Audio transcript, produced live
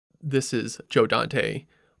This is Joe Dante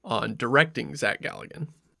on directing Zach Galligan.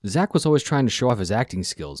 Zach was always trying to show off his acting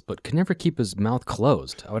skills, but could never keep his mouth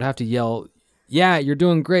closed. I would have to yell, "Yeah, you're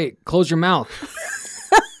doing great. Close your mouth."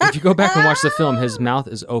 If you go back and watch the film, his mouth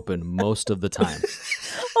is open most of the time.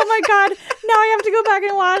 Oh my God. Now I have to go back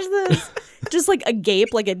and watch this. Just like a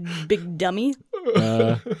gape, like a big dummy.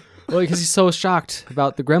 Well, because he's so shocked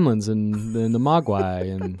about the Gremlins and the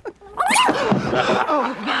Mogwai and...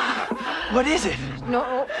 What is it?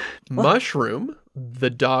 No. Mushroom, the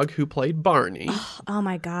dog who played Barney. Oh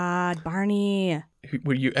my God, Barney.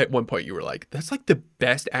 At one point you were like, that's like the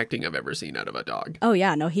best acting I've ever seen out of a dog. Oh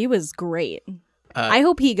yeah, no, he was great. I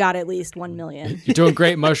hope he got at least 1 million. You're doing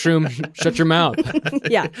great, Mushroom. Shut your mouth.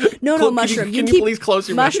 Yeah. No, Mushroom. Can you please close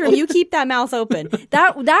your mouth? Mushroom, you keep that mouth open.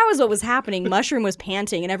 That was what was happening. Mushroom was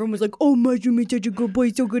panting, and everyone was like, "Oh, Mushroom is such a good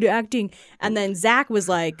boy, so good at acting." And then Zach was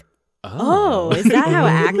like, "Oh, is that how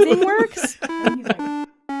acting works?"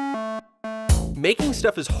 Making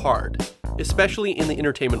stuff is hard, especially in the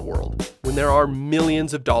entertainment world, when there are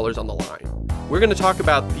millions of dollars on the line. We're going to talk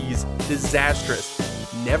about these disastrous,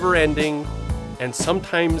 never-ending, and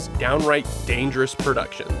sometimes downright dangerous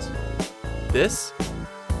productions. This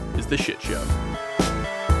is The Shit Show.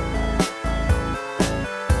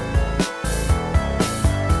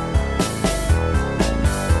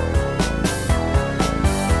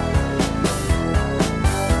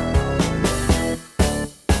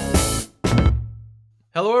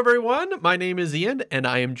 Hello, everyone. My name is Ian, and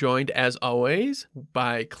I am joined, as always,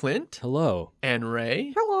 by Clint. Hello. And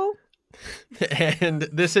Ray. Hello. And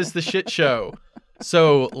this is The Shit Show.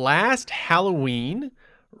 So last Halloween,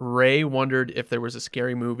 Ray wondered if there was a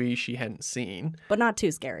scary movie she hadn't seen. But not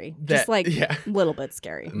too scary. Just like a little bit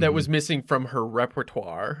scary. That was missing from her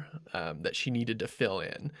repertoire that she needed to fill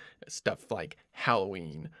in. Stuff like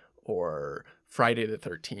Halloween or Friday the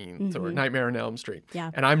 13th or Nightmare on Elm Street.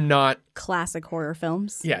 Yeah. And I'm not... Classic horror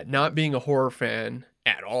films. Yeah, not being a horror fan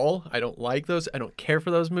at all. I don't like those. I don't care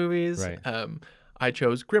for those movies. Right. I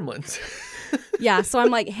chose Gremlins. Yeah, so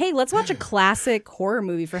I'm like, hey, let's watch a classic horror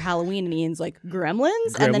movie for Halloween. And Ian's like,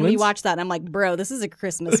 Gremlins? And then we watch that. And I'm like, bro, this is a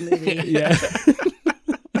Christmas movie. Yeah.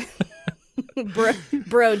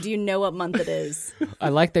 Bro, do you know what month it is? I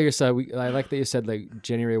like that you said like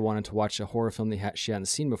January wanted to watch a horror film that she hadn't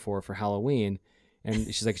seen before for Halloween, and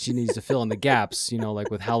she's like she needs to fill in the gaps,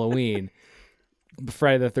 like with Halloween,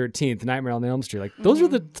 Friday the 13th, Nightmare on Elm Street. Like those are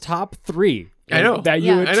the top three. I know that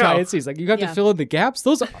you would try and see. It's like you have to fill in the gaps.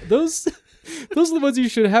 Those are the ones you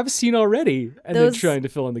should have seen already, and then trying to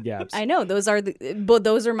fill in the gaps. I know those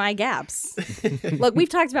are my gaps. Look, we've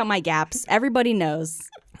talked about my gaps. Everybody knows.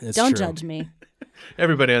 That's Don't true. judge me.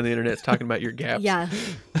 Everybody on the internet is talking about your gaps. Yeah.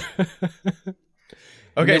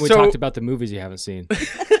 Okay, we talked about the movies you haven't seen.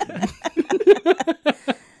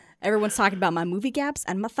 Everyone's talking about my movie gaps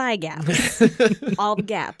and my thigh gaps. All the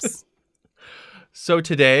gaps. So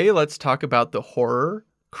today, let's talk about the horror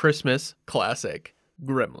Christmas classic,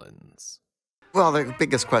 Gremlins. Well, the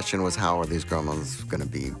biggest question was how are these Gremlins going to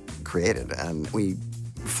be created? And we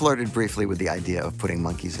flirted briefly with the idea of putting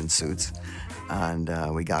monkeys in suits.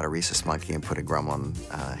 And we got a rhesus monkey and put a gremlin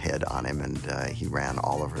head on him, and he ran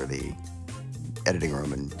all over the editing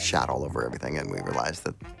room and shot all over everything, and we realized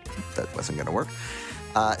that that wasn't going to work.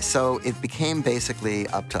 So it became basically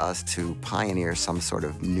up to us to pioneer some sort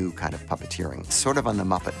of new kind of puppeteering, sort of on the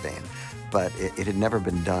Muppet vein, but it had never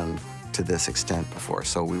been done to this extent before.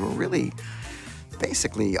 So we were really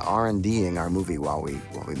basically R&Ding our movie while we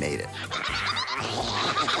made it.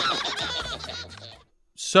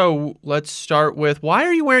 So let's start with, why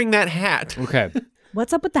are you wearing that hat? Okay.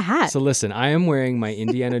 What's up with the hat? So listen, I am wearing my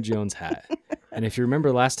Indiana Jones hat. And if you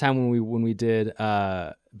remember last time when we did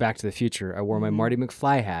Back to the Future, I wore my Marty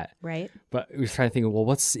McFly hat. Right. But we were trying to think, well,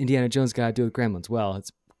 what's Indiana Jones got to do with Gremlins? Well,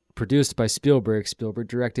 it's produced by Spielberg. Spielberg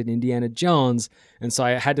directed Indiana Jones. And so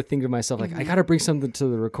I had to think to myself, like, I got to bring something to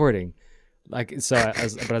the recording. Like, so I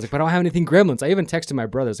was like, but I don't have anything Gremlins. I even texted my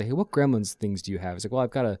brother. I was like, hey, what Gremlins things do you have? He's like, well, I've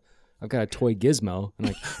got a toy gizmo. I'm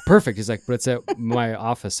like, perfect. He's like, but it's at my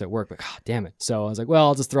office at work. Like, oh, damn it. So I was like, well,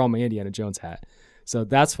 I'll just throw on my Indiana Jones hat. So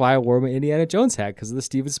that's why I wore my Indiana Jones hat, because of the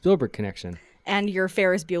Steven Spielberg connection. And your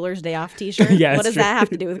Ferris Bueller's Day Off t-shirt? Yeah, what does true. that have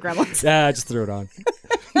to do with Gremlins? Yeah, just threw it on.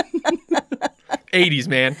 80s,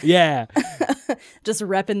 man. Yeah. Just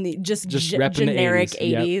repping the repping generic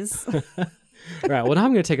the 80s. Yep. All right, well, now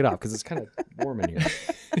I'm going to take it off because it's kind of warm in here.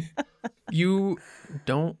 You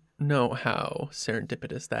don't know how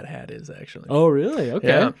serendipitous that hat is, actually. Oh, really? Okay.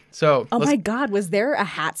 Yeah. So, Oh my God, was there a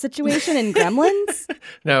hat situation in Gremlins?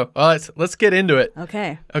 No, well, let's get into it.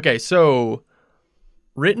 Okay. Okay, so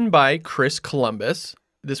written by Chris Columbus.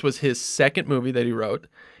 This was his second movie that he wrote.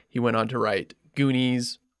 He went on to write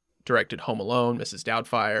Goonies, directed Home Alone, Mrs.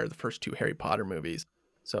 Doubtfire, the first 2 Harry Potter movies.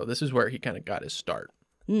 So this is where he kind of got his start.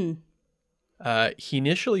 He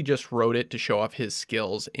initially just wrote it to show off his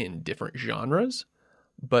skills in different genres,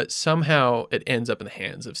 but somehow it ends up in the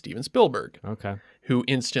hands of Steven Spielberg, who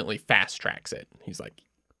instantly fast tracks it. He's like,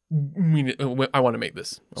 I want to make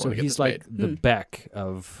this. So he's like the Beck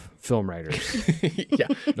of film writers. Yeah.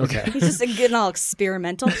 Okay. He's just getting all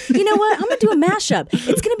experimental. You know what? I'm going to do a mashup.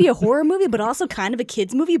 It's going to be a horror movie, but also kind of a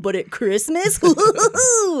kid's movie, but at Christmas.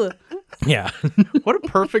 Yeah. What a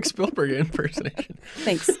perfect Spielberg impersonation.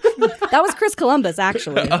 Thanks. That was Chris Columbus,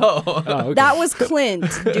 actually. Okay. That was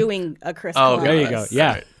Clint doing a Chris Columbus. There you go.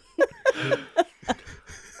 Yeah.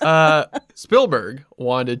 Spielberg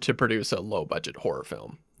wanted to produce a low-budget horror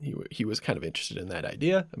film. He was kind of interested in that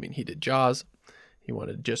idea. I mean, he did Jaws. He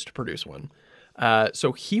wanted just to produce one.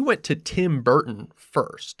 So he went to Tim Burton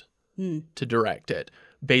first to direct it,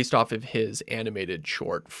 based off of his animated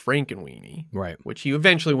short Frankenweenie, Right. which he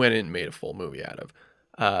eventually went in and made a full movie out of.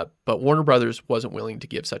 But Warner Brothers wasn't willing to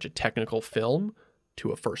give such a technical film to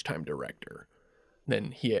a first-time director.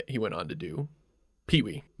 Then he went on to do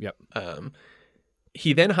Pee-wee. Yep.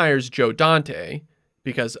 He then hires Joe Dante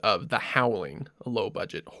because of The Howling, a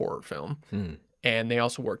low-budget horror film. And they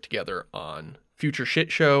also worked together on Future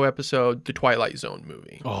Shit Show episode, The Twilight Zone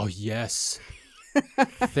movie. Oh, yes.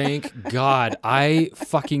 Thank God. I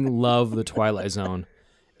fucking love The Twilight Zone.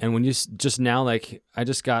 And when you just now, like, I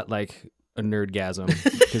just got like a nerdgasm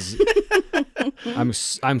because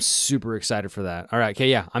I'm super excited for that. All right. Okay.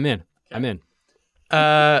 Yeah. I'm in.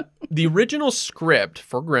 The original script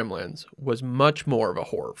for Gremlins was much more of a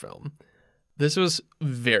horror film. This was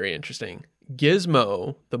very interesting.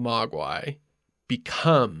 Gizmo, the Mogwai,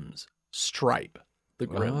 becomes Stripe, the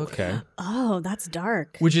gremlin. Okay. Oh, that's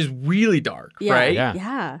dark. Which is really dark, Yeah. right?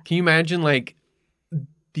 Yeah. Can you imagine, like,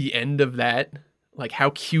 the end of that? Like,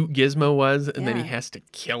 how cute Gizmo was, and then he has to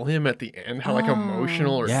kill him at the end? How, like,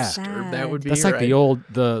 emotional or disturbed that would be, That's like right? the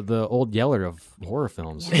old Yeller of horror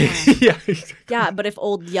films. Yeah. Yeah. Yeah, but if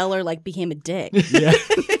old Yeller like became a dick. Yeah.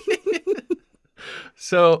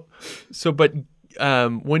 But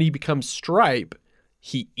when he becomes Stripe,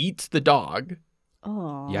 he eats the dog.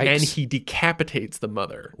 Oh. Yikes. And he decapitates the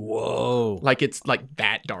mother. Whoa. Like, it's like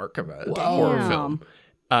that dark of a Damn. horror film.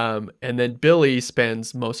 And then Billy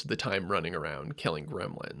spends most of the time running around killing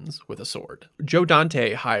gremlins with a sword. Joe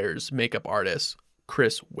Dante hires makeup artist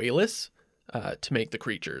Chris Wallace to make the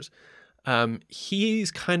creatures.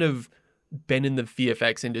 He's kind of been in the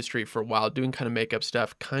VFX industry for a while, doing kind of makeup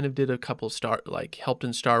stuff. Kind of did a couple helped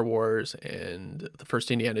in Star Wars and the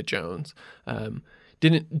first Indiana Jones.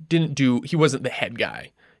 He wasn't the head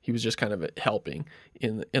guy. He was just kind of helping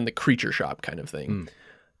in the creature shop kind of thing.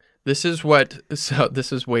 This is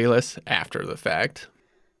Wayless after the fact.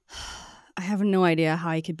 I have no idea how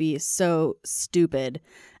I could be so stupid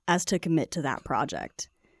as to commit to that project.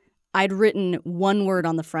 I'd written one word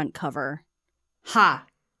on the front cover. Ha!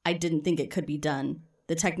 I didn't think it could be done.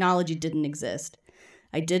 The technology didn't exist.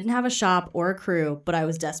 I didn't have a shop or a crew, but I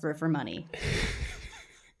was desperate for money.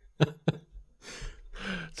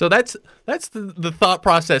 So that's the thought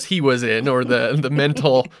process he was in, or the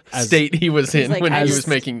mental state he was in like, when he was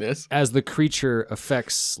making this. As the creature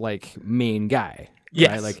affects like main guy.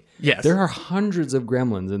 Yes. Right? Like, yes. There are hundreds of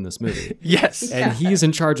gremlins in this movie. Yes. And he's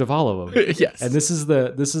in charge of all of them. Yes. And this is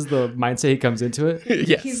the mindset he comes into it.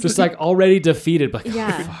 Yes. Just like already defeated. Like,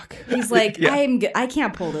 Yeah. oh, fuck. He's like, I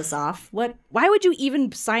can't pull this off. What? Why would you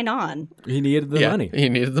even sign on? He needed the money. He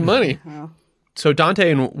needed the money. Oh. So Dante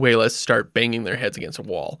and Wayless start banging their heads against a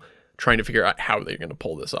wall, trying to figure out how they're going to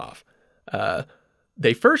pull this off.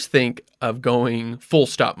 They first think of going full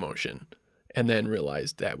stop motion, and then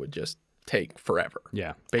realize that would just take forever.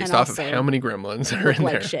 Yeah. Based And off of also how many gremlins are in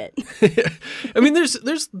Like there. shit. I mean, there's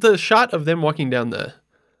the shot of them walking down the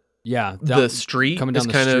street. Coming down is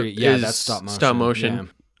the kind street. Of, Yeah, is that's stop motion.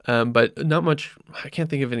 But not much. I can't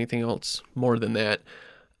think of anything else more than that.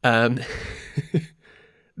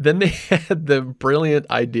 Then they had the brilliant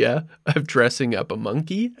idea of dressing up a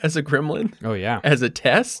monkey as a gremlin. Oh, yeah. As a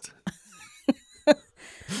test.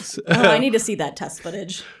 I need to see that test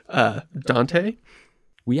footage. Dante?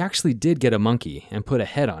 We actually did get a monkey and put a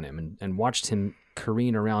head on him and watched him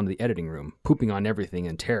careen around the editing room, pooping on everything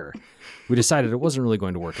in terror. We decided it wasn't really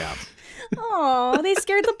going to work out. Oh, they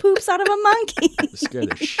scared the poops out of a monkey.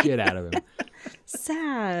 Scared the shit out of him.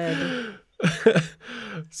 Sad.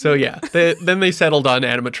 So yeah, then they settled on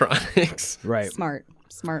animatronics. Right. Smart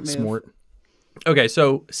move. Smart. Okay,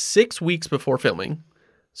 so 6 weeks before filming,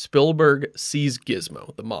 Spielberg sees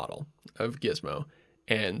Gizmo, the model of Gizmo,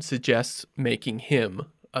 and suggests making him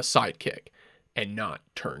a sidekick and not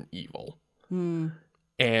turn evil.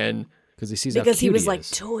 And Because he sees Because how he cute was like,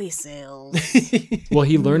 is. toy sales. Well,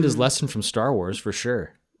 he learned his lesson from Star Wars for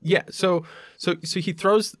sure. yeah, so he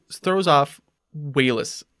throws off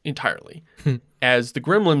Wayless entirely, as the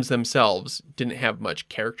Gremlins themselves didn't have much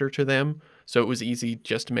character to them, so it was easy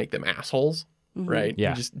just to make them assholes, right? Yeah.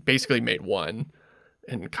 He just basically made one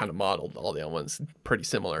and kind of modeled all the other ones pretty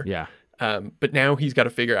similar. Yeah. But now he's got to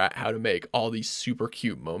figure out how to make all these super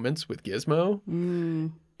cute moments with Gizmo.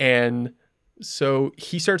 And so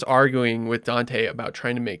he starts arguing with Dante about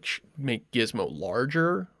trying to make Gizmo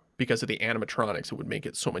larger because of the animatronics. It would make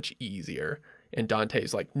it so much easier. And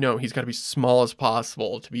Dante's like, no, he's got to be small as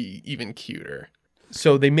possible to be even cuter.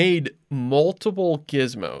 So they made multiple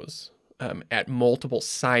Gizmos at multiple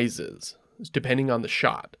sizes, depending on the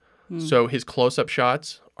shot. So his close-up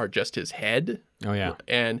shots are just his head. Oh, yeah.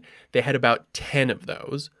 And they had about 10 of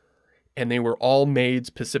those. And they were all made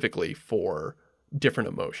specifically for different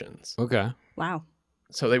emotions. Okay. Wow.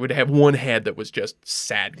 So they would have one head that was just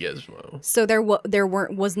sad Gizmo. So there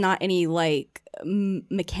was not any like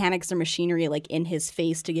mechanics or machinery like in his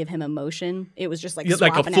face to give him emotion. It was just like Yeah,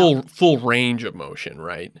 like a swapping out. full range of motion,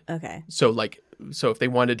 right? Okay. So if they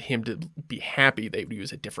wanted him to be happy, they would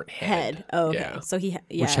use a different head. Oh, okay. Yeah. So he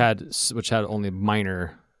Which had only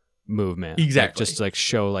minor movement. Like, Exactly. just to like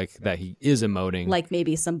show like that he is emoting. like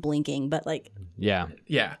maybe some blinking, but like yeah.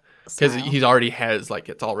 Yeah. Because Smile. he's already has like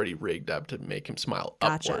it's already rigged up to make him smile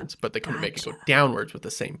Gotcha. upwards, but they couldn't make it go Gotcha. downwards with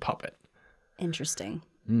the same puppet. interesting.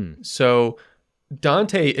 So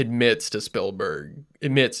Dante admits Spielberg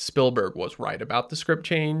was right about the script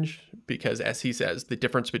change because, as he says, the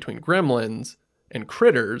difference between Gremlins and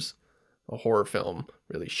Critters, a horror film,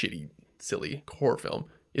 really shitty, silly horror film,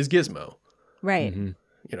 is Gizmo. Right. You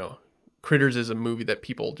know, Critters is a movie that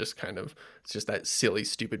people just it's just that silly,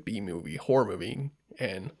 stupid B movie, horror movie,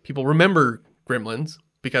 and people remember Gremlins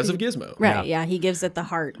because of Gizmo. Right. Yeah. He gives it the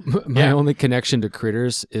heart. My only connection to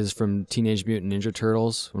Critters is from Teenage Mutant Ninja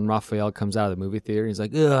Turtles when Raphael comes out of the movie theater. He's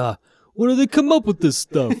like, ugh, where do they come up with this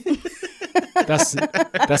stuff? That's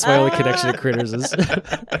my only connection to Critters is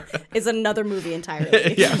It's another movie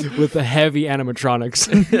entirely. Yeah. with the heavy animatronics.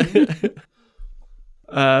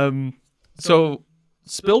 So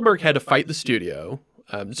Spielberg had to fight the studio.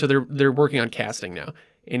 So they're working on casting now,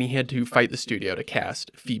 and he had to fight the studio to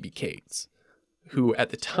cast Phoebe Cates, who at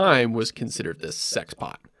the time was considered this sex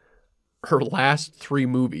pot. Her last 3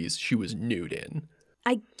 movies she was nude in.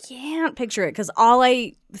 I can't picture it because all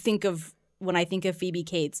I think of when I think of Phoebe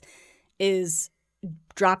Cates is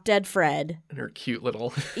Drop Dead Fred. And her cute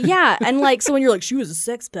little Yeah, and like so when you're like she was a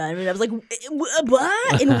sex pot, I mean, I was like,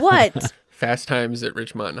 what? In what? Fast Times at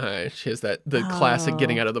Ridgemont High. She has the classic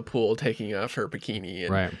getting out of the pool, taking off her bikini. And,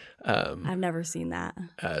 Right. I've never seen that.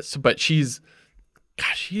 But she is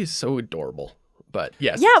so adorable. But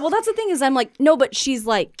yes. Yeah, well, that's the thing is I'm like, no, but she's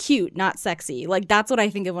like cute, not sexy. Like that's what I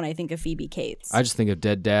think of when I think of Phoebe Cates. I just think of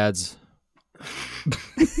dead dads.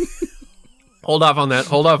 Hold off on that.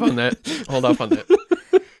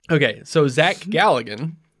 Okay, so Zach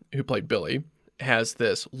Galligan, who played Billy, has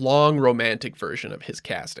this long romantic version of his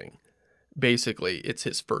casting. Basically, it's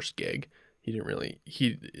his first gig. He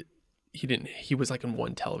was like in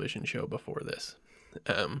one television show before this.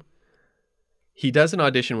 He does an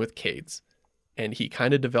audition with Cates, and he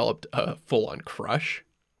kind of developed a full-on crush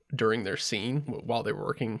during their scene while they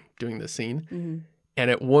were doing the scene. Mm-hmm. And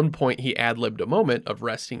at one point, he ad-libbed a moment of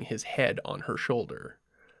resting his head on her shoulder.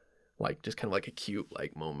 Like, just kind of like a cute,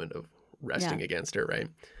 like, moment of resting against her, right?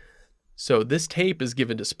 So this tape is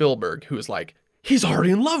given to Spielberg, who is like, he's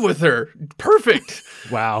already in love with her. Perfect.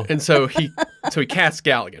 Wow. And so he casts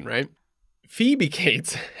Galligan, right? Phoebe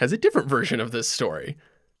Cates has a different version of this story.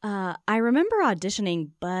 I remember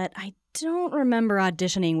auditioning, but I don't remember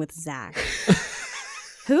auditioning with Zach.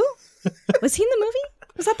 Who? Was he in the movie?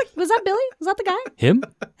 Was that Billy? Was that the guy? Him?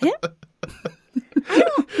 Him? I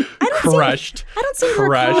don't Crushed. I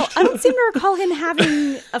don't seem to recall him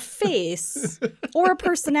having a face or a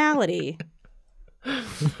personality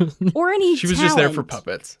or any She was just there for talent.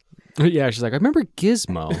 puppets. Yeah, she's like, I remember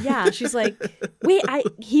Gizmo. Yeah, she's like, wait, I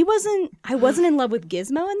wasn't in love with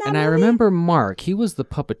Gizmo in that And movie? I remember Mark. He was the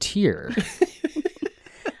puppeteer.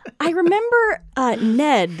 I remember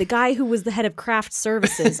Ned, the guy who was the head of craft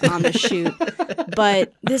services on the shoot.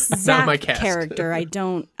 But this Not my Zach cast. character, I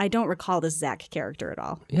don't recall this Zach character at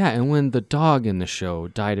all. Yeah, and when the dog in the show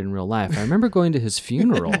died in real life, I remember going to his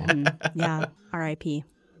funeral. Yeah, R.I.P.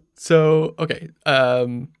 So, okay.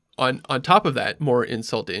 On top of that, more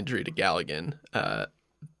insult to injury to Galligan,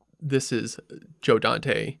 this is Joe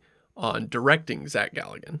Dante on directing Zach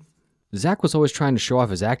Galligan. Zach was always trying to show off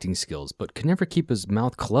his acting skills, but could never keep his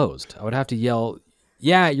mouth closed. I would have to yell,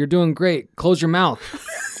 Yeah, you're doing great. Close your mouth.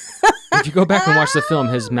 If you go back and watch the film,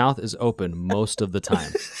 his mouth is open most of the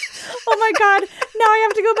time. Oh my God. Now I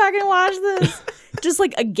have to go back and watch this. Just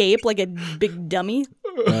like a gape, like a big dummy.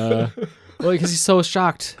 Well, because he's so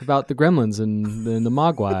shocked about the Gremlins and the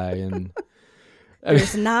Mogwai. And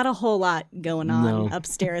There's not a whole lot going on No.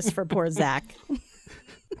 upstairs for poor Zach.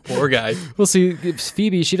 Poor guy. Well, see,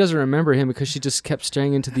 Phoebe, she doesn't remember him because she just kept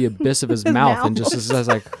staring into the abyss of his mouth and just says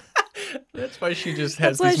like, That's why she just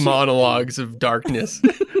has why these she- monologues of darkness.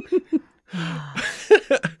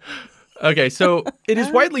 Okay, so it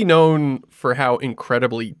is widely known for how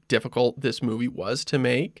incredibly difficult this movie was to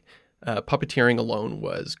make. Puppeteering alone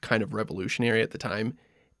was kind of revolutionary at the time,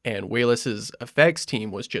 and Wayless's effects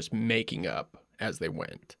team was just making up as they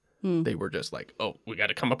went. They were just like, oh, we got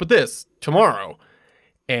to come up with this tomorrow.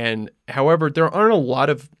 And however, there aren't a lot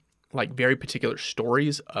of like very particular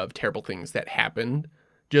stories of terrible things that happened.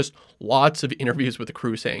 Just lots of interviews with the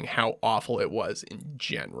crew saying how awful it was in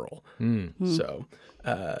general. So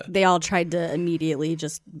They all tried to immediately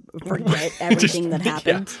just forget everything that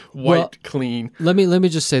happened. white, Well, clean. let me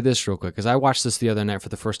just say this real quick because I watched this the other night for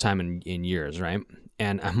the first time in years, right?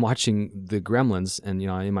 And I'm watching the Gremlins, and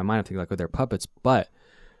in my mind I'm thinking like, oh, they're puppets, but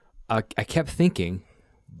I kept thinking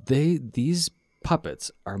these puppets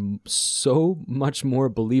are so much more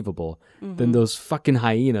believable than those fucking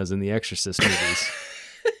hyenas in the Exorcist movies.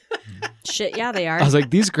 Shit, yeah, they are. I was like,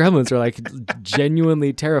 these Gremlins are like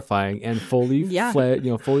genuinely terrifying and fully, Yeah.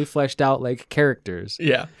 fully fleshed out like characters.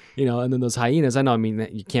 Yeah. And then those hyenas. I know, I mean,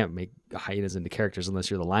 that you can't make hyenas into characters unless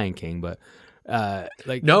you're the Lion King, but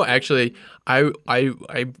like, No, actually, I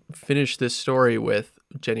finished this story with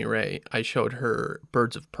Jenny Ray. I showed her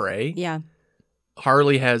Birds of Prey. Yeah.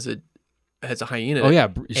 Harley has a hyena. Oh, yeah.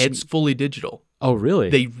 It's fully digital. Oh, really?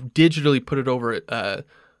 They digitally put it over a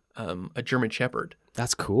German Shepherd,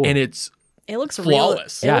 That's cool. and it's It looks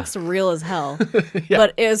flawless. real. Yeah. It looks real as hell.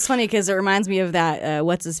 But it was funny because it reminds me of that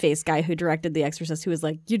what's his face guy who directed The Exorcist, who was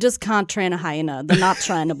like, "You just can't train a hyena; they're not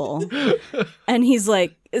trainable." And he's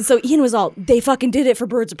like, so Ian was all, "They fucking did it for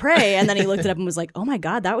Birds of Prey," and then he looked it up and was like, "Oh my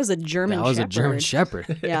God, that was a German. that was Shepherd. a German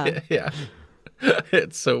Shepherd. Yeah, yeah.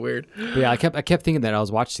 It's so weird. But yeah, I kept thinking that I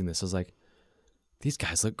was watching this. I was like, these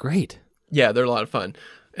guys look great. Yeah, they're a lot of fun.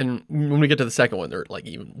 And when we get to the second one, they're like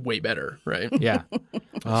even way better, right? Yeah.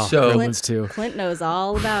 Oh, So- Gremlins too. Clint knows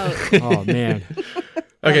all about. Oh man.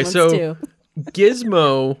 Okay, Gremlins so too.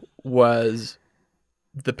 Gizmo was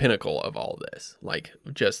the pinnacle of all this, like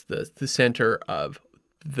just the center of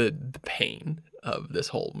the pain of this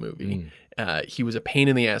whole movie. He was a pain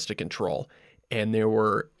in the ass to control, and there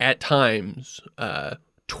were at times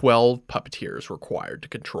 12 puppeteers required to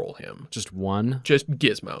control him. Just one. Just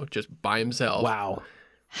Gizmo, just by himself. Wow.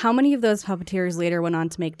 How many of those puppeteers later went on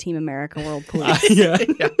to make Team America World Police? Yeah.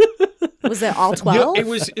 Was it all Yeah, 12?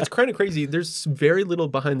 it's kind of crazy. There's very little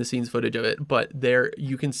behind the scenes footage of it, but there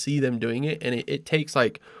you can see them doing it, and it takes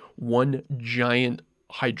like one giant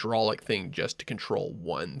hydraulic thing just to control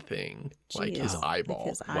one thing, like his Jeez. eyeball. Like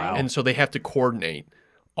his eye. And so they have to coordinate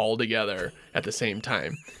all together at the same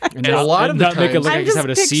time. And a lot of the not make it times- look I'm like he's just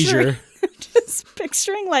having a seizure. Just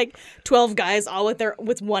picturing like 12 guys all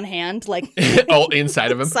with one hand, like all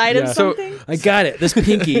inside of him. side Yeah. of So- something. I got it. This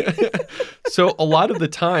pinky. So a lot of the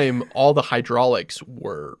time, all the hydraulics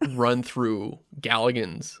were run through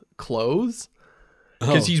Galligan's clothes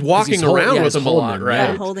because he's walking around with them a lot, him, right?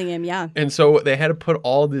 Yeah, holding him, yeah. And so they had to put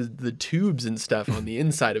all the tubes and stuff on the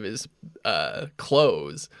inside of his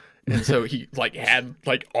clothes. And so he like had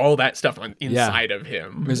like all that stuff on inside of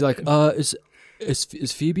him. He's like,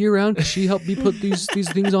 is Phoebe around? Can she help me put these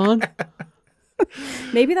things on?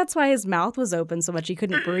 Maybe that's why his mouth was open so much he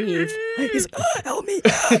couldn't breathe. He's help me.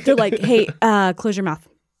 They're like, hey, close your mouth.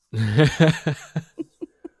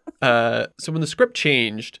 So when the script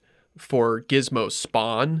changed for Gizmo's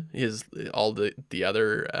spawn, all the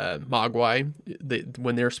other Mogwai,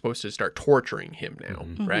 when they're supposed to start torturing him now,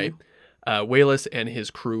 right? Wayless and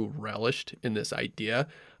his crew relished in this idea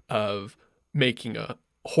of making a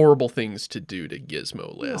horrible things to do to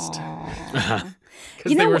Gizmo list.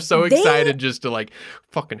 Because You they know, were so they- excited just to like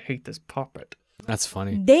fucking hate this puppet. That's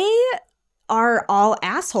funny. They are all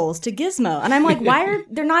assholes to Gizmo. And I'm like,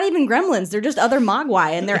 they're not even gremlins. They're just other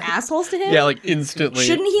Mogwai and they're assholes to him. Yeah, like instantly.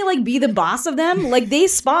 Shouldn't he like be the boss of them? Like they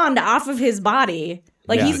spawned off of his body.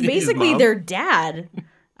 Like Yeah. he's His basically mom. their dad.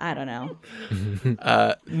 I don't know.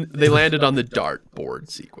 They landed on the dartboard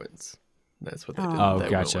sequence. That's what they did. Oh, They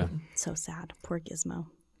went gotcha. with. So sad. Poor Gizmo.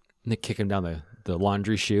 And they kick him down the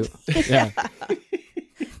laundry chute. Yeah.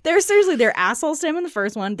 They're assholes to him in the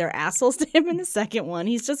first one. They're assholes to him in the second one.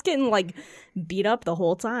 He's just getting like beat up the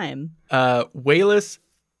whole time. Wayless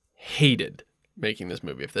hated making this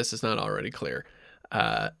movie, if this is not already clear.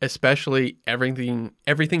 Especially everything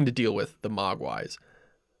to deal with the Mogwais.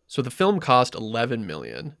 So the film cost $11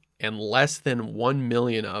 million, and less than $1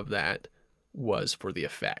 million of that was for the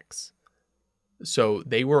effects. So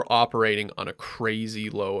they were operating on a crazy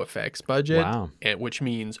low effects budget, Wow. which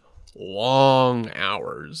means long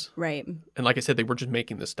hours. Right. And like I said, they were just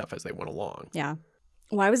making this stuff as they went along. Yeah.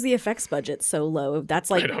 Why was the effects budget so low? That's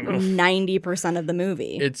like I don't know. 90% of the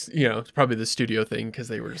movie. It's, you know, it's probably the studio thing because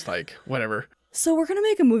they were just like, whatever. So we're going to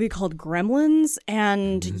make a movie called Gremlins,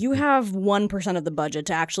 and you have 1% of the budget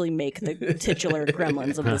to actually make the titular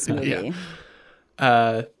Gremlins of this movie.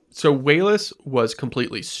 Yeah. So Wayless was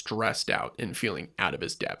completely stressed out and feeling out of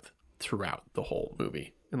his depth throughout the whole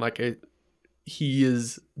movie. And he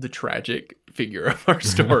is the tragic figure of our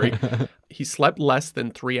story. He slept less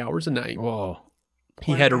than 3 hours a night. Whoa.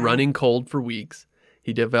 He had a running cold for weeks.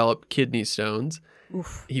 He developed kidney stones.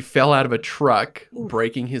 Oof. He fell out of a truck,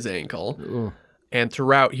 breaking his ankle. Ooh. And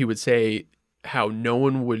throughout, he would say how no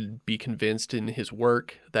one would be convinced in his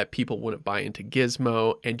work, that people wouldn't buy into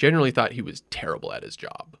Gizmo, and generally thought he was terrible at his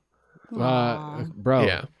job. Bro.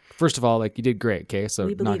 Yeah. First of all, like, you did great, okay? So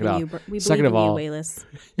We knock believe it in off. you. We Second believe of in all, you, Wayless.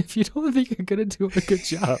 if you don't think you're gonna do a good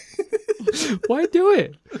job, why do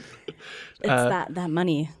it? It's that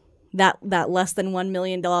money. That less than $1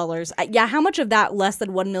 million. Yeah, how much of that less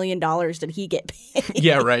than $1 million did he get paid?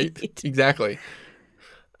 Yeah, right. Exactly.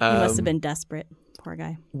 He must have been desperate. Poor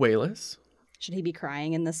guy. Wayless. Should he be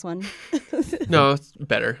crying in this one? No, it's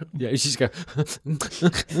better. Yeah, you just go.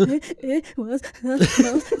 It was the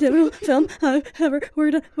most difficult film I've ever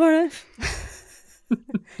worked on.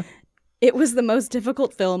 It was the most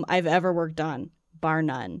difficult film I've ever worked on, bar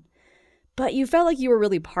none. But you felt like you were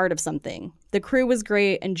really part of something. The crew was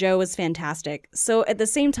great and Joe was fantastic. So at the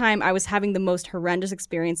same time, I was having the most horrendous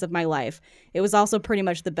experience of my life. It was also pretty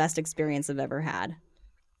much the best experience I've ever had.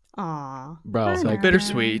 Aw. Bro, it's like,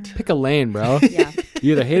 Bittersweet. pick a lane, bro. Yeah.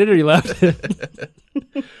 You either hate it or you left it.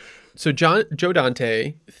 So Joe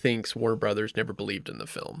Dante thinks Warner Brothers never believed in the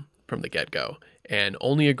film from the get-go and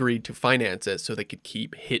only agreed to finance it so they could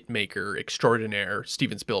keep hitmaker extraordinaire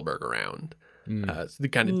Steven Spielberg around. So they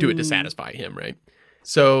kind of do it to satisfy him, right?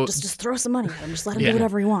 So Just throw some money at him. Just let him Yeah. do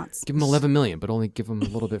whatever he wants. Give him 11 million, but only give him a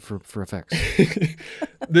little bit for effects.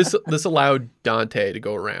 this allowed Dante to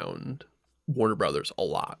go around Warner Brothers a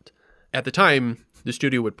lot. At the time, the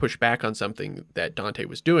studio would push back on something that Dante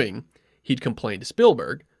was doing. He'd complain to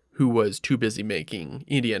Spielberg, who was too busy making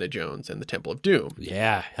Indiana Jones and the Temple of Doom.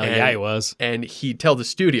 Yeah, hell yeah, he was. And he'd tell the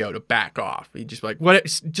studio to back off. He'd just be like, "What?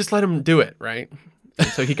 Just let him do it, right?" And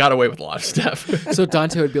so he got away with a lot of stuff. So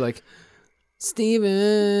Dante would be like,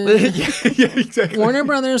 Steven, yeah, exactly. Warner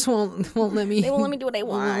Brothers won't let me. They won't let me do what I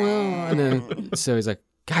want. And then, so he's like,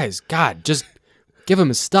 guys, God, just give him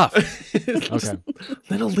his stuff. Okay.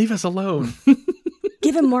 Then he'll leave us alone.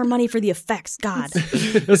 Give him more money for the effects, God.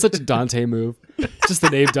 That's such a Dante move. Just the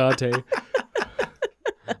name Dante.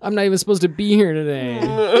 I'm not even supposed to be here today.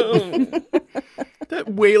 That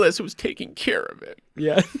Wayless was taking care of it.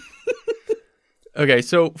 Yeah. Okay,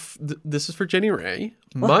 so this is for Jenny Ray.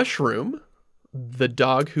 Mushroom, the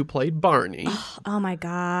dog who played Barney. Oh my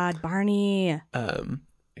God, Barney.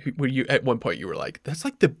 Where you at one point you were like, "That's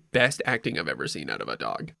like the best acting I've ever seen out of a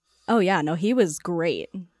dog." Oh yeah, no, he was great.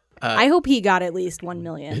 I hope he got at least 1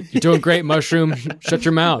 million. You're doing great, Mushroom. Shut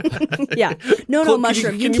your mouth. Yeah. No,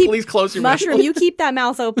 Mushroom. Can you keep, please close your Mushroom, mouth? you keep that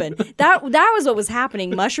mouth open. That was what was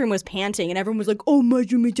happening. Mushroom was panting, and everyone was like, "Oh,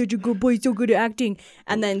 Mushroom is such a good boy, so good at acting."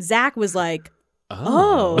 And then Zach was like,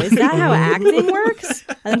 "Oh, is that how acting works?"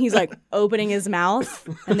 And then he's like opening his mouth,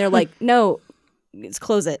 and they're like, "No, it's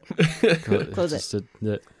close it, close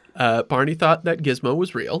it." Barney thought that Gizmo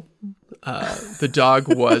was real. The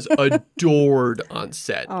dog was adored on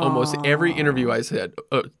set. Almost every interview I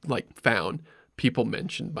found, people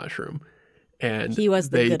mentioned Mushroom. And He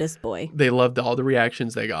was the goodest boy. They loved all the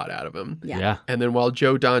reactions they got out of him. Yeah. And then while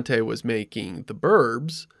Joe Dante was making The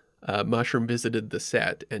Burbs, Mushroom visited the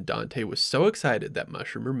set, and Dante was so excited that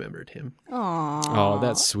Mushroom remembered him. Oh,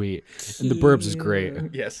 that's sweet. And The Burbs is great.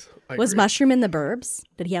 Yes. I Was agree. Mushroom in the Burbs?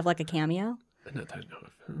 Did he have like a cameo? Not that I know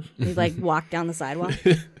of. He like walked down the sidewalk.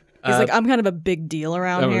 He's like, "I'm kind of a big deal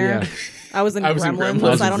around here. Yeah. I was in Gremlins.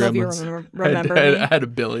 Gremlins. I don't know if you Gremlins. remember I me." had a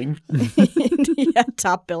billing. Yeah,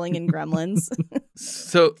 top billing in Gremlins.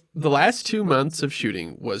 So the last 2 months of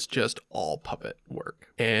shooting was just all puppet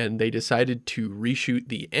work. And they decided to reshoot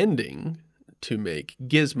the ending to make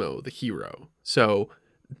Gizmo the hero. So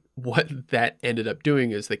what that ended up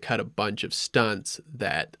doing is they cut a bunch of stunts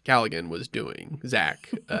that Callaghan was doing,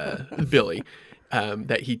 Zach, Billy,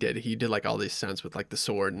 that he did. He did like all these stunts with like the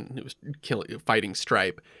sword and it was fighting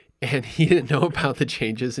Stripe. And he didn't know about the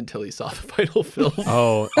changes until he saw the final film.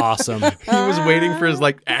 Oh, awesome. He was waiting for his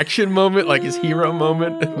like action moment, like his hero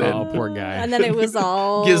moment. And then Oh, poor guy. And then it was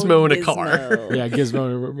all Gizmo in a car. Yeah, Gizmo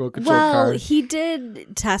and remote control Well, cars. he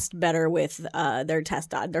did test better with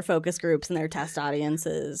their focus groups and their test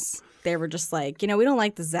audiences. They were just like, we don't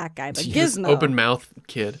like the Zach guy, but This Gizmo. open mouth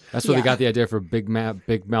kid. That's where Yeah. they got the idea for big mouth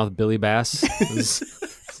Billy Bass.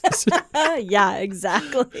 Yeah,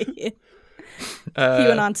 exactly. He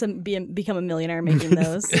went on to become a millionaire making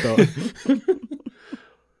those.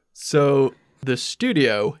 So the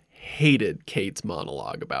studio hated Kate's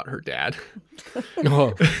monologue about her dad.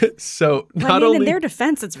 Oh, So I not mean, only in their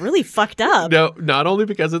defense, it's really fucked up. no, not only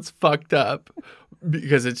because it's fucked up,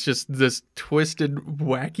 because it's just this twisted,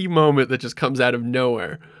 wacky moment that just comes out of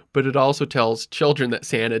nowhere, but it also tells children that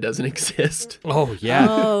Santa doesn't exist. oh yeah.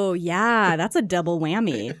 Oh, yeah. That's a double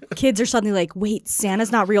whammy. Kids are suddenly like, wait,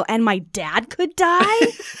 Santa's not real and my dad could die?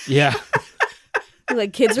 Yeah.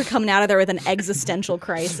 Like, kids are coming out of there with an existential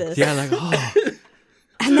crisis. Yeah, like, oh.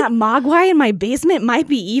 And that Mogwai in my basement might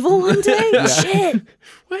be evil one day? Shit.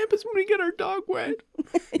 What happens when we get our dog wet?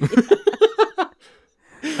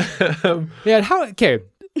 Yeah, how did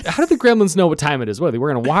the Gremlins know what time it is? What, they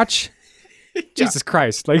were going to watch? Jesus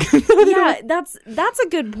Christ. Like, Yeah, that's a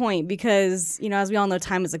good point because, as we all know,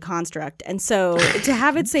 time is a construct. And so to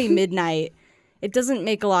have it say midnight, it doesn't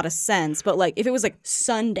make a lot of sense. But like if it was like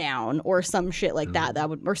sundown or some shit like that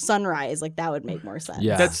would, or sunrise, like that would make more sense.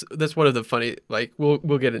 Yeah. That's one of the funny, like we'll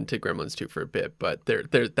get into Gremlins 2 for a bit, but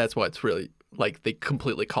that's what's really like they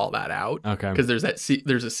completely call that out. Okay. Because there's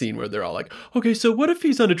a scene where they're all like, okay, so what if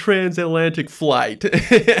he's on a transatlantic flight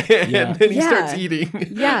and then he starts eating?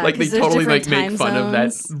 Yeah, like they 'cause there's totally like different make time fun of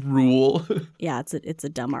that zones. rule. Yeah, it's a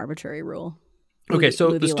dumb arbitrary rule. Okay, so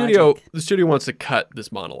Movie the logic. studio wants to cut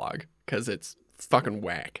this monologue because it's fucking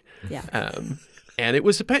whack. Yeah. And it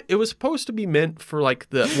was supposed to be meant for like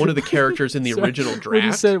one of the characters in the original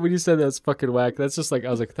draft. when you said that's fucking whack, that's just like,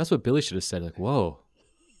 I was like, that's what Billy should have said. Like, whoa,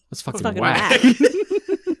 that's fucking, Fucking whack.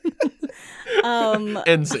 whack.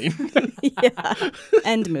 End scene. Yeah.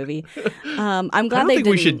 End movie. I'm I glad don't they think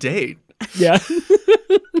didn't. we should date. Yeah.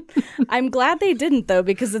 I'm glad they didn't though,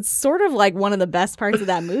 because it's sort of like one of the best parts of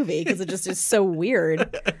that movie because it just is so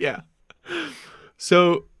weird. Yeah.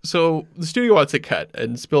 So the studio wants it cut,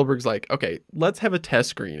 and Spielberg's like, okay, let's have a test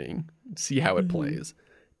screening, see how it plays.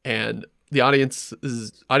 And the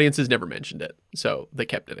audiences never mentioned it, so they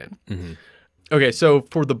kept it in. Okay, so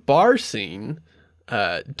for the bar scene,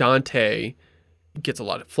 Dante gets a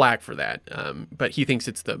lot of flack for that, but he thinks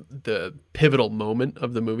it's the pivotal moment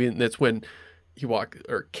of the movie, and that's when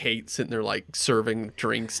Kate sitting there like serving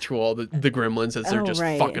drinks to all the gremlins as they're just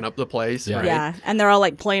right. fucking up the place. Yeah. Right? Yeah, and they're all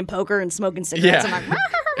like playing poker and smoking cigarettes. Yeah. I'm like,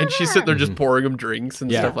 And she's sitting there just pouring them drinks and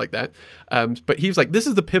Yeah. stuff like that. But he's like, this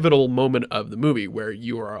is the pivotal moment of the movie where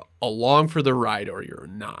you are along for the ride or you're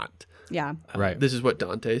not. yeah. Right. This is what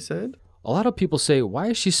Dante said. A lot of people say, why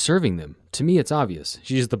is she serving them? To me, it's obvious.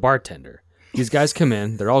 She's the bartender. These guys come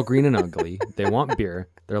in, they're all green and ugly. They want beer.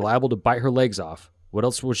 They're liable to bite her legs off. What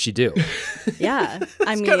else would she do? Yeah.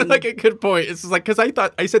 I It's mean, kind of like a good point. It's just like, because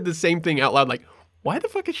I said the same thing out loud, like, why the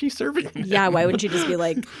fuck is she serving them? yeah, why wouldn't you just be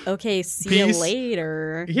like, okay, see you Peace.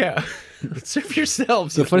 later? Yeah. Serve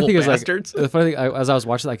yourselves, The you funny thing little is, bastards. the funny thing, as I was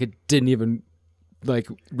watching, like, it didn't even like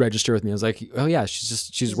register with me. I was like, oh yeah,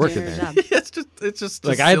 she's working Doing her there. job. it's just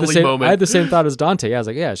Like a I had silly moment. I had the same thought as Dante. Yeah, I was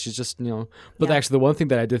like, yeah, she's just But Yeah. actually, the one thing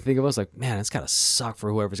that I did think of was like, man, it's gotta suck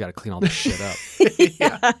for whoever's got to clean all this shit up.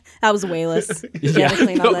 Yeah. That was Wayless. You had to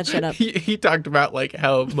clean all that shit up. He talked about like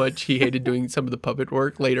how much he hated doing some of the puppet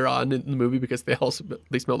work later on in the movie because they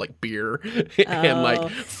smelled like beer and like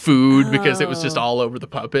food because it was just all over the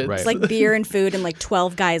puppets. Right. It's like beer and food and like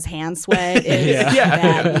 12 guys hand sweat is Yeah.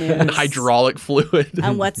 bad news. And hydraulic fluid.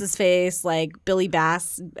 And what's his face? Like Billy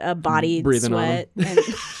Bass, body Breathing on sweat.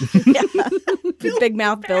 And, yeah. Big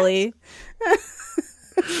mouth Billy.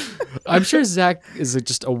 I'm sure Zach is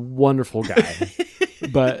just a wonderful guy,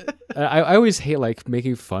 but I always hate like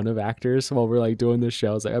making fun of actors while we're like doing this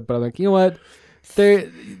show. But I'm like, you know what? They're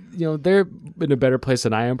in a better place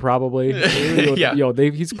than I am probably. Yeah.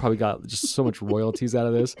 He's probably got just so much royalties out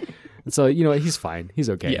of this, and so he's fine. He's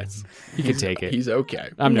okay. Yes. He can take it. He's okay.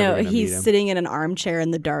 I'm never No, gonna meet he's him. sitting in an armchair in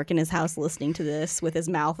the dark in his house listening to this with his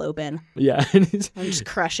mouth open Yeah, and he's and just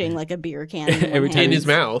crushing like a beer can in Every one time In hand. his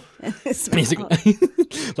mouth. His basically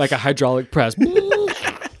mouth. like a hydraulic press.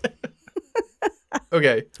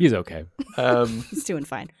 Okay. He's okay. He's doing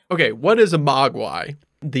fine. Okay. What is a Mogwai?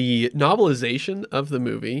 The novelization of the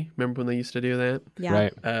movie, remember when they used to do that? Yeah.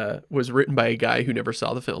 Right. Was written by a guy who never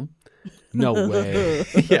saw the film. No way.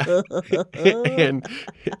 Yeah. And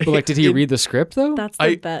But like, did he read the script though? That's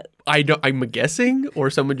the bet. I'm guessing, or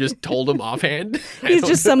someone just told him offhand. He's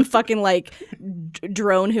just some fucking like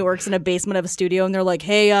drone who works in a basement of a studio, and they're like,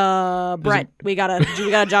 "Hey, Brett, we got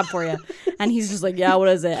a job for you," and he's just like, "Yeah, what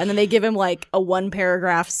is it?" And then they give him like a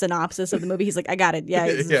 1-paragraph synopsis of the movie. He's like, "I got it. Yeah,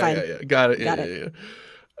 it's fine. Yeah. Got it. Got yeah, it."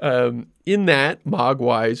 Yeah. In that,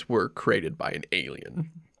 Mogwais were created by an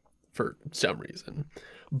alien for some reason,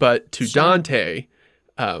 but to Dante,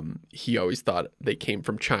 he always thought they came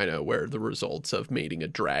from China, where the results of mating a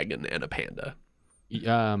dragon and a panda.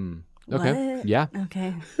 Okay. What? Yeah.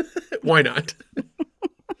 Okay. Why not?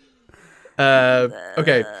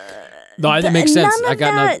 Okay. No, that makes sense. None I of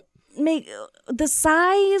got that make the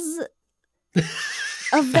size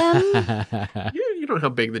of them. You don't know how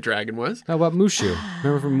big the dragon was. How about Mushu?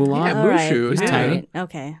 Remember from Mulan? Yeah, All right, Mushu, he's yeah. tiny.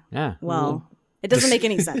 Okay. Yeah. Well, it doesn't make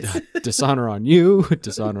any sense. Dishonor on you.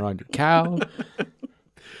 Dishonor on your cow.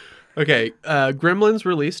 Okay. Gremlins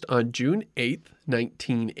released on June 8th,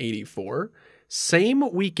 1984.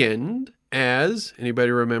 Same weekend as,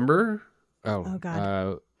 anybody remember? Oh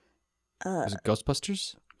God. Was it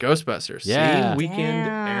Ghostbusters? Ghostbusters. Yeah. Same weekend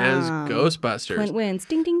as Damn. Ghostbusters. Clint wins.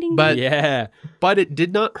 Ding, ding, ding. But Yeah. But it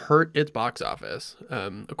did not hurt its box office.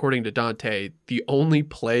 According to Dante, the only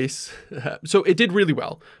place, so it did really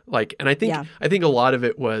well. Like, and I think a lot of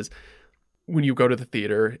it was when you go to the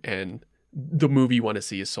theater and the movie you want to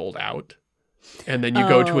see is sold out, and then you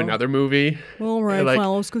go to another movie. All right, like,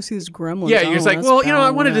 well, let's go see this Gremlins. Yeah, you're just like, well, you know,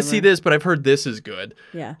 I wanted to see whatever. this, but I've heard this is good.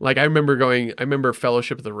 Yeah. Like I remember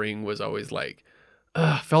Fellowship of the Ring was always like,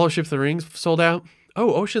 Fellowship of the Ring's sold out.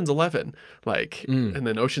 Oh, Ocean's 11. Like, and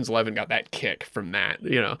then Ocean's 11 got that kick from that,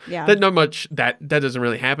 you know. Yeah. That doesn't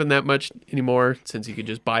really happen that much anymore, since you can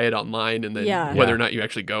just buy it online and then whether or not you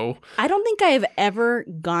actually go. I don't think I've ever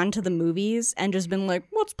gone to the movies and just been like,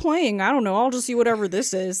 what's playing? I don't know. I'll just see whatever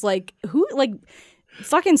this is. Like, who, like,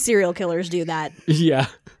 fucking serial killers do that. Yeah.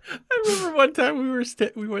 I remember one time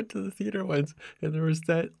we went to the theater once, and there was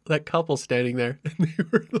that couple standing there, and they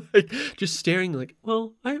were like just staring, like,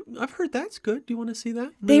 well, I've heard that's good. Do you want to see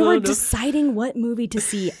that? They were No. deciding what movie to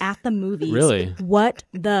see at the movies. Really? What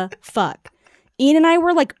the fuck? Ian and I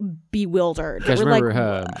were like bewildered. You guys We're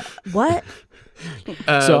remember? like, what?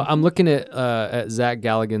 So I'm looking at Zach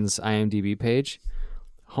Galligan's IMDb page.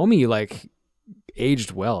 Homie, like,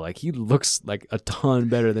 aged well. Like, he looks like a ton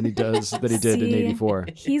better than he did in See? '84.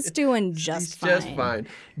 He's doing just fine. Just fine,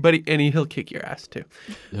 but he'll kick your ass too.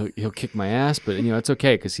 He'll kick my ass, but you know it's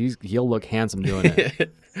okay because he'll look handsome doing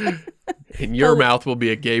it. And your mouth will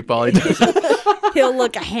be a gape while he does it. He'll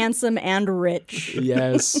look handsome and rich.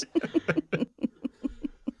 Yes.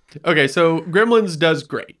 Okay, so Gremlins does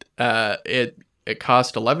great. It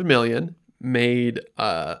cost $11 million, made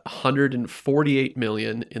 $148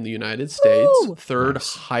 million in the United States, Woo! third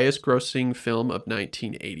highest grossing film of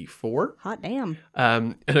 1984. Hot damn.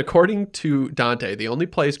 And according to Dante, the only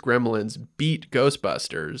place Gremlins beat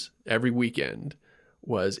Ghostbusters every weekend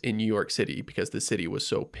was in New York City, because the city was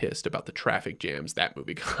so pissed about the traffic jams that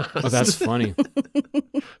movie caused. Oh, that's funny.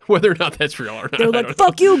 Whether or not that's real or not. They're I like, don't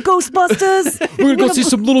fuck you, Ghostbusters. We're gonna go see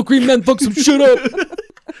some little green men fuck some shit up.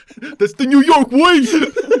 know. That's the New York way.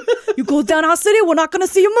 You go down our city, we're not going to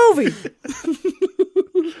see a movie.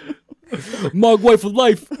 Mogwai for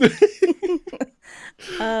life.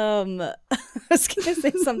 I was going to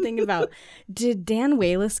say something about, did Dan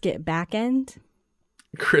Wayless get back end?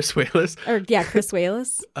 Chris Wayless. Or, yeah, Chris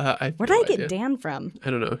Wayless. Where Where did I get Dan from? I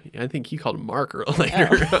don't know. I think he called him Mark later.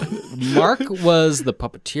 Mark was the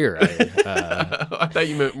puppeteer. I thought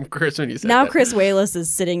you meant Chris when you said Now that. Chris Wayless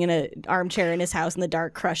is sitting in an armchair in his house in the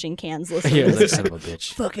dark, crushing cans, listening Yeah, to like son of a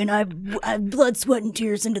bitch. fucking I blood, sweat, and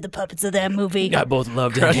tears into the puppets of that movie. I both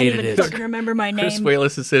loved and hated it. Fucking remember my Chris name.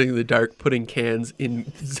 Wayless is sitting in the dark, putting cans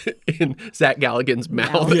in Zach Galligan's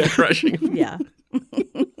mouth and crushing him. Yeah.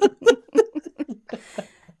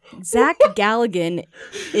 Zach Galligan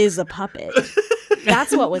is a puppet.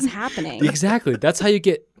 That's what was happening. Exactly. That's how you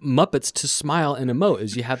get Muppets to smile and emote,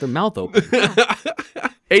 is you have their mouth open. 85.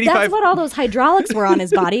 That's what all those hydraulics were on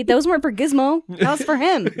his body. Those weren't for Gizmo. That was for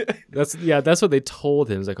him. That's what they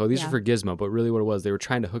told him. It's like, oh, these Yeah. are for Gizmo, but really what it was, they were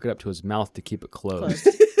trying to hook it up to his mouth to keep it closed.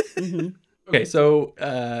 Okay, so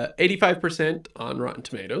 85% on Rotten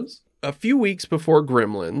Tomatoes. A few weeks before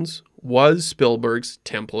Gremlins was Spielberg's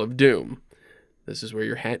Temple of Doom. This is where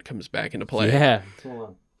your hat comes back into play. Yeah.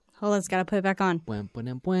 Hold on, it's got to put it back on.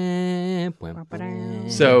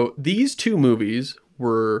 So these two movies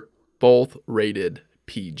were both rated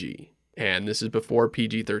PG. And this is before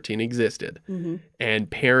PG-13 existed. And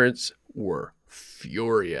parents were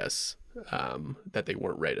furious that they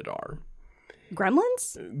weren't rated R.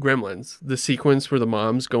 Gremlins. The sequence where the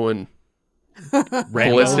mom's going Rambo.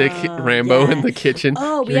 ballistic, Rambo yeah. in the kitchen.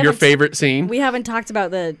 Oh, we your haven't- favorite scene? We haven't talked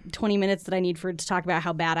about the 20 minutes that I need to talk about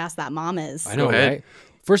how badass that mom is. I know, Go ahead. right?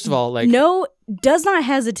 First of all, like No, does not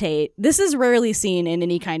hesitate. This is rarely seen in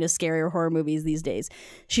any kind of scary or horror movies these days.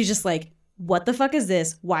 She's just like, what the fuck is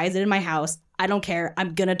this? Why is it in my house? I don't care.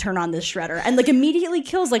 I'm gonna turn on this shredder. And like immediately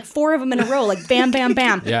kills like 4 of them in a row. Like bam, bam,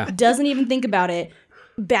 bam. Yeah. Doesn't even think about it.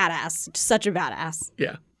 Badass. Such a badass.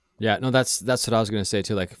 Yeah. yeah, no, that's what I was gonna say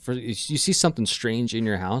too. Like, you see something strange in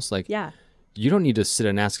your house, like Yeah. you don't need to sit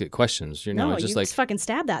and ask it questions. You know, No, it's just you like just fucking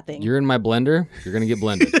stab that thing. you're in my blender, you're gonna get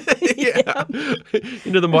blended. Yeah.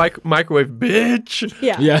 Into the microwave, bitch.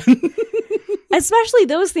 Yeah. yeah, Especially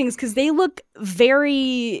those things because they look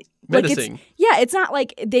very like Menacing. it's not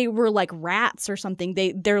like they were like rats or something.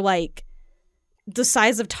 They're like the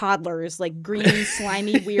size of toddlers, like green,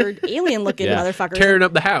 slimy, weird, alien looking Yeah. motherfuckers. Tearing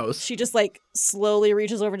up the house. She just like slowly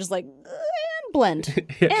reaches over and just like and blend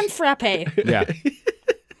and frappe. yeah.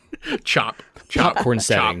 Chop. Popcorn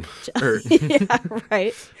setting. Or, Yeah,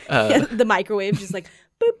 right. The microwave just like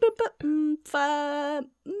boop boop boop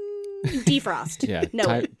defrost. Yeah,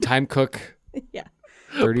 No. time cook. Yeah.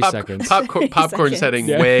 30 seconds. popcorn seconds. setting.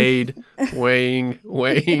 Yeah. Weighing.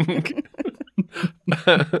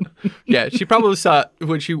 Yeah, she probably saw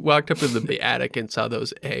when she walked up in the attic and saw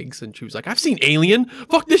those eggs, and she was like, "I've seen Alien.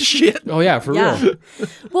 Fuck this shit." Oh yeah, for Yeah. real.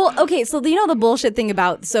 Well, okay, so you know the bullshit thing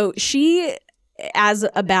about so she, as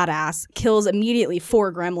a badass, kills immediately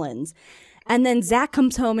 4 gremlins. And then Zach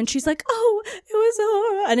comes home and she's like, oh, it was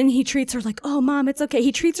horrible. And then he treats her like, oh, Mom, it's okay.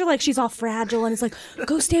 He treats her like she's all fragile and is like,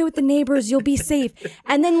 go stay with the neighbors. You'll be safe.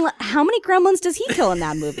 And then how many gremlins does he kill in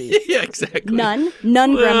that movie? Yeah, exactly. None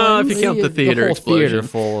Well, if gremlins. you count the theater whole explosion. theater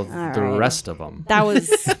full of All the right. rest of them. That was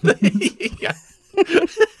Yeah.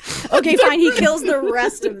 okay, fine. He kills the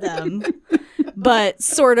rest of them, but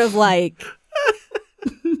sort of like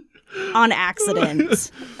on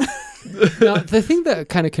accident. Now, the thing that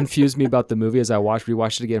kind of confused me about the movie as I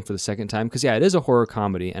rewatched it again for the second time, because yeah, it is a horror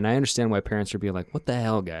comedy, and I understand why parents are being like, "What the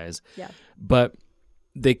hell, guys?" Yeah. But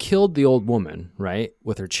they killed the old woman, right,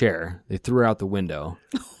 with her chair. They threw her out the window,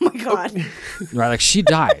 Oh my god. right? Like she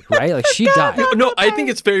died, right? Like she died. No, I think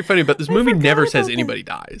it's very funny, but this movie never says anybody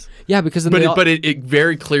dies. Yeah, because then But it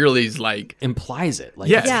very clearly is like, implies it. Like,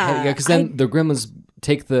 Yes. Yeah, because then the gremlins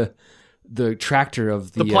take the tractor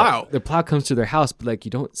of the plow. the plow comes to their house, but like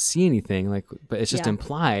you don't see anything. Like, but it's just Yeah.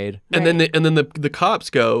 implied. and then the cops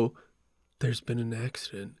go, "There's been an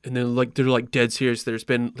accident," and then they're like dead serious. There's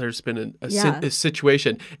been Yeah. a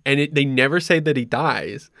situation, and they never say that he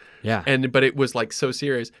dies. Yeah. But it was like so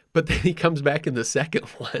serious. But then he comes back in the second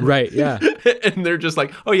one, Right. Yeah. and they're just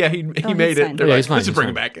like, "Oh yeah, he made he's it." fine. They're Yeah, like, he's fine, "Let's just he's bring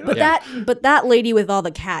him fine." back." But that lady with all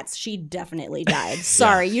the cats, she definitely died.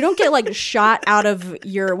 Sorry, you don't get like shot out of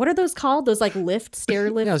your what are those called? Those like stair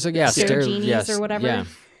lift, Yeah, it's like, yeah, stair stair- genies yes, or whatever. yeah.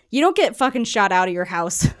 You don't get fucking shot out of your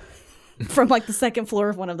house from like the second floor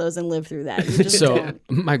of one of those and live through that. You just So don't.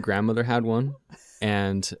 my grandmother had one,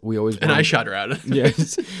 and we always And I wanted- shot her out. Yeah,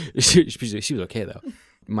 she was okay though.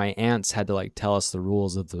 My aunts had to like tell us the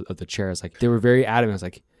rules of the chairs. Like they were very adamant. I was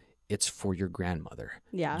like, it's for your grandmother.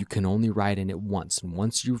 Yeah. You can only ride in it once, and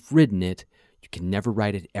once you've ridden it, you can never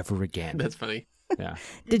ride it ever again. That's funny. Yeah,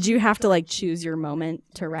 Did you have to like choose your moment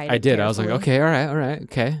to write? I it did. I was like, carefully? okay, all right,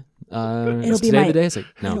 okay. It'll Is be today my the day? It's like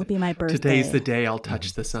It'll no. be my birthday. Today's the day I'll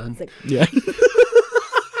touch the sun. Yeah,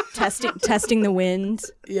 testing the wind.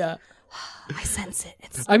 yeah. I sense it.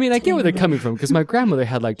 It's I mean, I get where they're coming from because my grandmother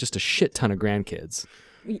had like just a shit ton of grandkids.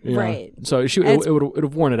 you know? right. So it It's- would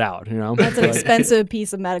have worn it out, you know. That's an But- expensive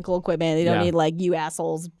piece of medical equipment. They don't Yeah. need like you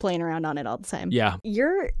assholes playing around on it all the time. Yeah.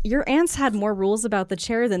 Your aunts had more rules about the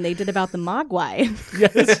chair than they did about the Mogwai. Yeah,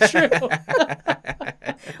 that's true.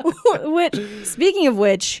 Which, speaking of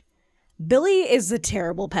which, Billy is a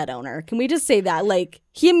terrible pet owner. Can we just say that? Like,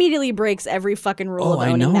 he immediately breaks every fucking rule Oh, of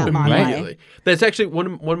I owning know, that Mogwai. right? Immediately. That's actually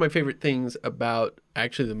one of my favorite things about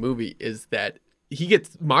actually the movie is that he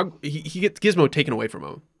gets Gizmo taken away from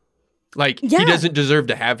him. Like Yeah. he doesn't deserve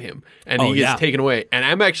to have him, and Oh, he gets yeah. taken away. And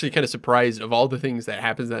I'm actually kind of surprised of all the things that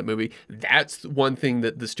happens in that movie. That's one thing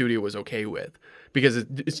that the studio was okay with because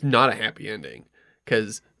it's not a happy ending.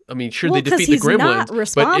 Because I mean, sure, Well, they defeat 'cause the he's Gremlins, not but it's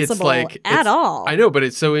responsible like at all. I know, but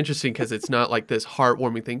it's so interesting because it's not like this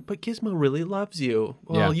heartwarming thing. But Gizmo really loves you.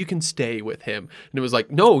 Well, Yeah. you can stay with him. And it was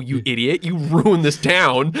like, no, you idiot, you ruined this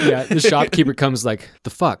town. Yeah, the shopkeeper comes like, the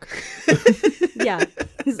fuck? Yeah.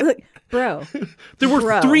 He's like, bro, There were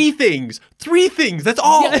Bro. three things. That's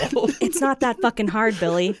all. it's not that fucking hard,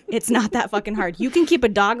 Billy. It's not that fucking hard. You can keep a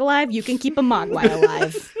dog alive. You can keep a Mogwai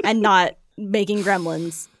alive and not making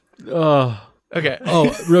gremlins. Oh, Okay.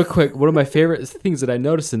 Oh, real quick, one of my favorite things that I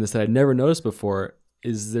noticed in this that I'd never noticed before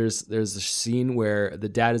is there's a scene where the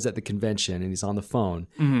dad is at the convention and he's on the phone,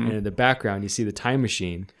 and in the background you see the time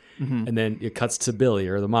machine, and then it cuts to Billy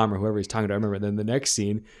or the mom or whoever he's talking to. I remember. And then the next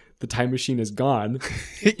scene, the time machine is gone.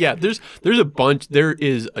 Yeah, there's a bunch. There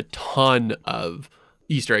is a ton of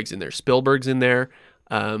Easter eggs in there. Spielberg's in there.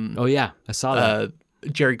 Oh yeah, I saw that.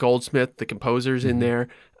 Jerry Goldsmith, the composer's in there.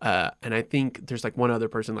 And I think there's like one other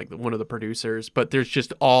person, like one of the producers, but there's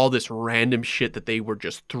just all this random shit that they were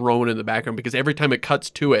just throwing in the background because every time it cuts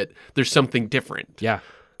to it, there's something different. Yeah.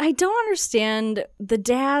 I don't understand the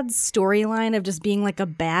dad's storyline of just being like a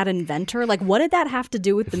bad inventor. Like, what did that have to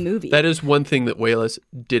do with the movie? That is one thing that Wayless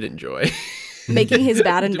did enjoy. Making his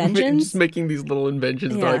bad inventions? Just making these little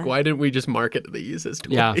inventions. Yeah. They're like, why didn't we just market these as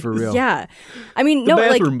toys? Yeah, for real. Yeah. I mean, The no,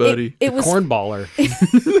 like, bathroom buddy. it was Cornballer.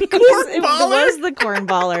 it was the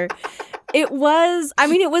cornballer. It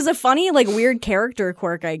was a funny, like, weird character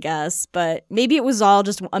quirk, I guess, but maybe it was all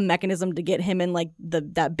just a mechanism to get him in, like,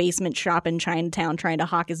 that basement shop in Chinatown trying to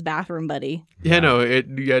hawk his bathroom buddy. Yeah, no,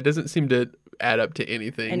 it doesn't seem to add up to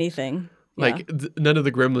anything. Yeah. Like, none of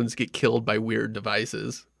the gremlins get killed by weird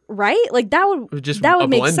devices. Right? Like, that would a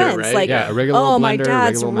make blender, sense. right? Like, Yeah, a regular oh, blender, my a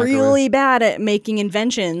dad's regular really bad at making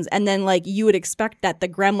inventions. And then, like, you would expect that the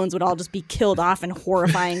gremlins would all just be killed off in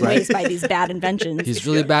horrifying ways by these bad inventions. He's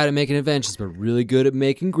really bad at making inventions, but really good at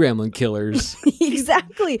making gremlin killers.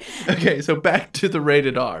 Exactly. Okay, so back to the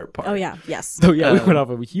rated R part. Oh, yeah. Yes. So yeah, we went off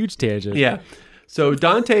of a huge tangent. Yeah. So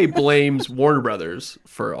Dante blames Warner Brothers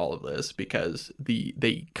for all of this because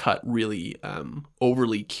they cut really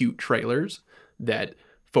overly cute trailers that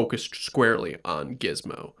focused squarely on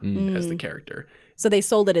Gizmo as the character. So they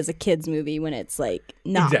sold it as a kid's movie when it's, like,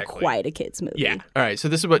 not quite a kid's movie. Yeah. All right. So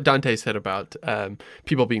this is what Dante said about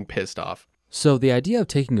people being pissed off. So the idea of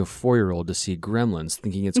taking a 4-year-old to see Gremlins,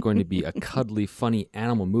 thinking it's going to be a cuddly, funny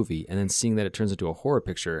animal movie, and then seeing that it turns into a horror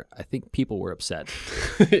picture, I think people were upset.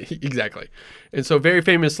 Exactly. And so very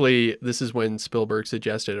famously, this is when Spielberg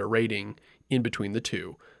suggested a rating in between the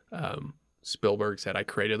two. Spielberg said, I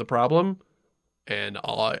created the problem, and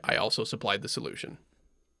I also supplied the solution.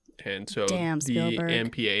 And so Damn, the Spielberg.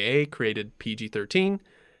 MPAA created PG-13,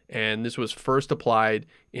 and this was first applied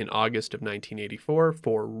in August of 1984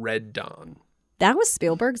 for Red Dawn. That was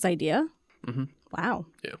Spielberg's idea? Mm-hmm. Wow.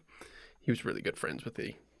 Yeah. He was really good friends with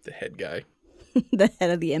the head guy, The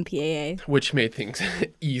head of the MPAA. which made things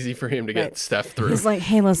easy for him to get Right. stuff through. He's like,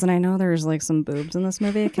 hey, listen, I know there's, like, some boobs in this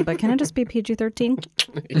movie, but can it just be PG-13?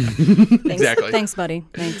 Thanks. Exactly. Thanks, buddy.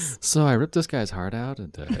 Thanks. So I ripped this guy's heart out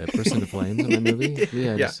and it burst into flames in my movie.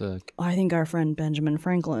 Yeah. Yeah. Just, I think our friend Benjamin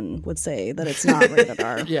Franklin would say that it's not rated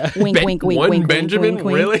R. Yeah. Wink, wink, wink, One wink, Benjamin, wink,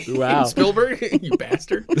 wink, wink. really? Wow. Spielberg, you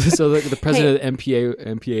bastard. so the president of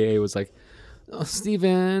MPAA was like, oh,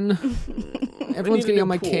 Steven, everyone's getting on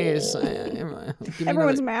my case.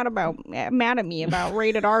 Everyone's mad at me about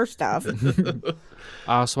rated R stuff.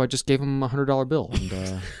 So I just gave him a $100 bill.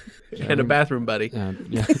 And, And a bathroom buddy.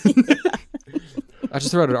 yeah. I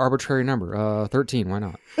just threw out an arbitrary number, 13. Why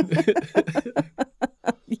not?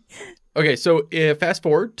 Okay, so fast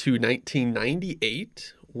forward to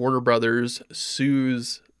 1998. Warner Brothers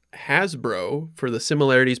sues Hasbro for the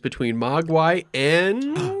similarities between Mogwai and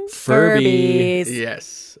Furbies.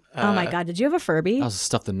 yes. Oh my God! Did you have a Furby? That was the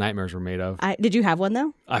stuff the nightmares were made of. Did you have one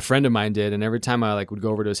though? A friend of mine did, and every time I would go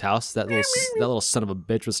over to his house, that little son of a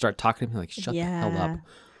bitch would start talking to me like, "Shut the hell up."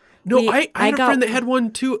 No, I had a got- friend that had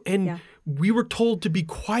one too, and Yeah. we were told to be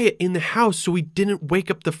quiet in the house so we didn't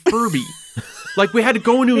wake up the Furby. Like, we had to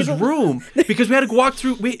go into his room because we had to walk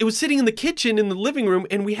through. It was sitting in the kitchen in the living room,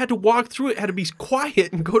 and we had to walk through it, had to be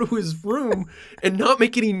quiet and go to his room and not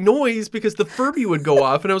make any noise because the Furby would go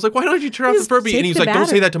off. And I was like, why don't you turn off the Just Furby? take And he's the like, don't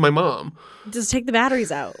say battery. that to my mom. Just take the batteries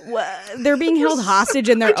out. They're being held hostage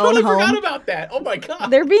in their I totally own forgot home. about that. Oh, my God.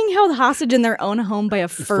 They're being held hostage in their own home by a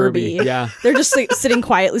Furby. Yeah. They're just sitting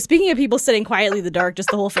quietly. Speaking of people sitting quietly in the dark, just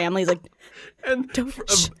the whole family's like, And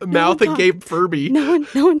shh, a no mouth one that gave Furby. no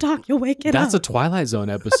one talk. You'll wake it That's a up. Twilight Zone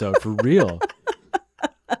episode for real.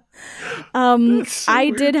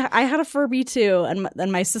 I had a Furby too,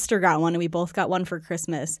 and my sister got one, and we both got one for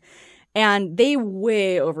Christmas. And they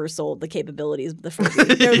way oversold the capabilities of the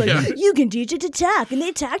Furby. They're like, Yeah. you can teach it to talk, and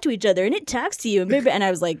they talk to each other, and it talks to you. And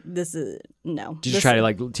I was like, this is no. Did you try to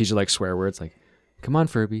like teach it like swear words like, "Come on,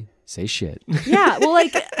 Furby, say shit"? Yeah, well,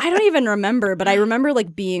 like, I don't even remember, but I remember,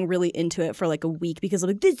 like, being really into it for, like, a week because I'm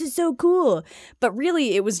like, this is so cool. But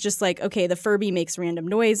really, it was just like, okay, the Furby makes random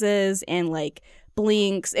noises and, like,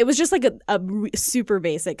 blinks. It was just, like, a super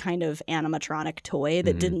basic kind of animatronic toy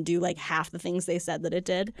that didn't do, like, half the things they said that it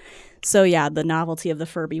did. So, yeah, the novelty of the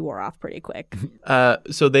Furby wore off pretty quick.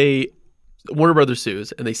 So they Warner Brothers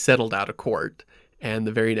sues, and they settled out of court. And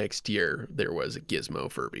the very next year, there was a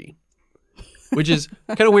Gizmo Furby, which is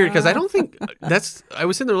kind of weird because I don't think I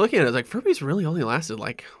was sitting there looking at it. I was like, Furbies really only lasted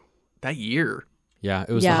like that year. Yeah,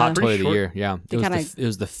 it was Yeah. the hot toy Pretty of the short. year. Yeah, it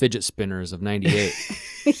was the fidget spinners of '98.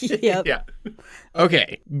 Yep. Yeah.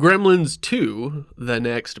 Okay. Gremlins 2, the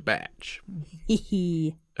next batch.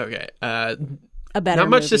 Okay. A better Not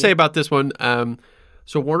much to movie. say about this one.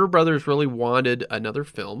 So Warner Brothers really wanted another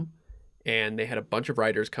film, and they had a bunch of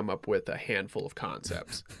writers come up with a handful of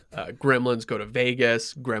concepts. Gremlins go to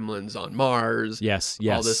Vegas, Gremlins on Mars. Yes.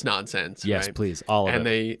 All this nonsense. Yes, right? please, all of And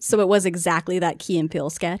it. So it was exactly that Key and Peele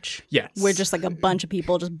sketch. Yes. Where just like a bunch of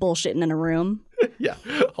people just bullshitting in a room. Yeah.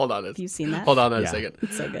 Hold on. You've seen that? Hold on a Yeah. second.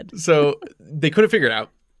 It's so good. So they couldn't figure it out.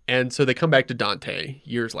 And so they come back to Dante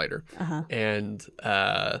years later. Uh-huh. And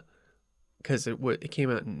because it came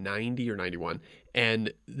out in 90 or 91.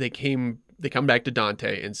 And they come back to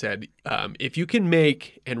Dante and said, if you can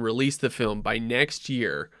make and release the film by next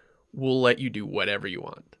year, we'll let you do whatever you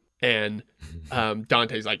want. And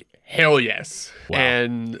Dante's like, hell yes. Wow.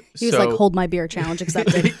 And He was like, hold my beer challenge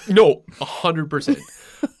accepted. no, 100%.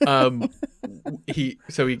 He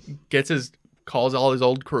calls all his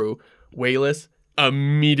old crew. Wayless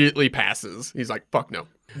immediately passes. He's like, fuck no.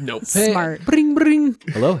 Nope. Hey, Smart. Bring, bring.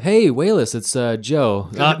 Hello? Hey, Wayless, it's Joe.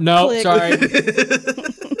 No, Click. sorry.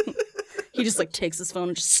 He just like takes his phone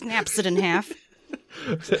and just snaps it in half.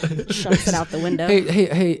 Shuts it out the window.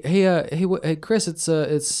 Hey, Chris,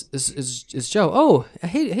 it's Joe. Oh,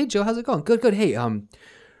 hey, Joe, how's it going? Good. Hey,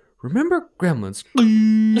 remember Gremlins?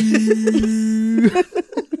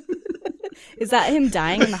 Is that him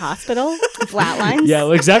dying in the hospital? Flatlines? Yeah,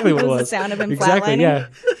 well, exactly what it Was the was. sound of him exactly, flatlining?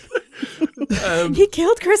 yeah. He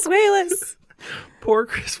killed Chris Wayless. Poor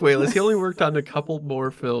Chris Wayless. He only worked on a couple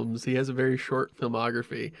more films. He has a very short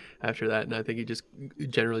filmography after that, and I think he just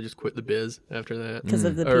generally just quit the biz after that. Because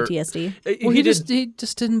of the Or- PTSD. Well, he just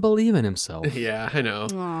didn't believe in himself. Yeah, I know.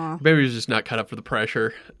 Aw. Maybe he was just not cut up for the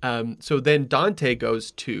pressure. So then Dante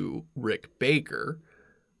goes to Rick Baker,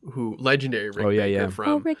 legendary Rick Baker yeah. from.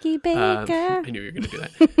 Oh, Ricky Baker. I knew you were going to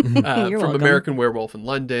do that. You're from welcome. American Werewolf in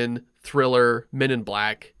London, Thriller, Men in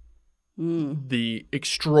Black. The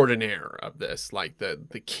extraordinaire of this, like the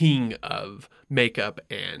king of makeup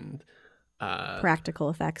and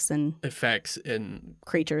Practical effects and effects and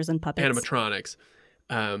creatures and puppets. animatronics,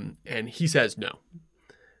 and he says no.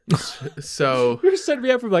 So You set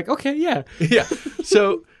me up from like, okay, yeah. yeah,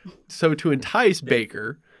 so to entice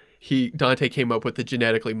Baker, Dante came up with the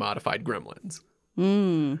genetically modified gremlins.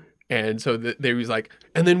 And so they was like,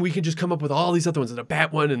 and then we can just come up with all these other ones and a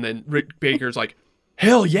bat one, and then Rick Baker's like,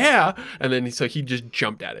 hell yeah. And then so he just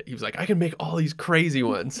jumped at it. He was like, I can make all these crazy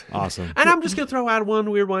ones. Awesome. And I'm just going to throw out one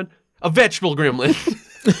weird one. A vegetable gremlin.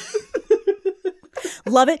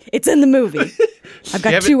 Love it. It's in the movie. I've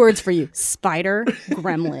got Yeah, two words for you. Spider,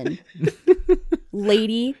 gremlin.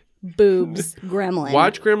 Lady, boobs, gremlin.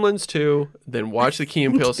 Watch Gremlins 2, then watch the Key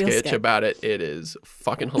and Peele Peele sketch sketch. about it. It is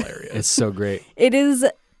fucking hilarious. It's so great. It is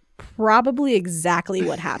probably exactly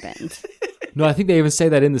what happened. No, I think they even say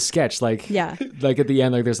that in the sketch. Like, Yeah. like at the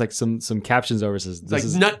end, like there's like some captions over. Says, Like,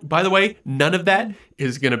 by the way, none of that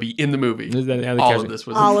is going to be in the movie. Is that- and the All caption- of this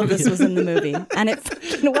was All in of the this was in the movie. And it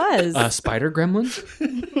fucking was. Spider Gremlins?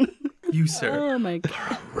 movie. You, sir, Oh my god.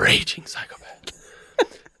 are a raging psychopath.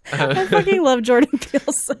 I fucking love Jordan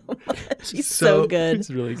Peele so much. He's so good. It's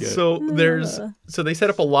really good. So they set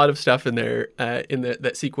up a lot of stuff in there in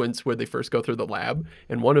that sequence where they first go through the lab,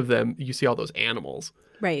 and one of them you see all those animals,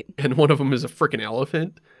 Right. and one of them is a freaking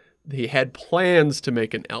elephant. They had plans to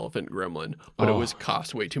make an elephant gremlin, but it was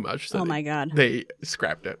cost way too much. So Oh my God. they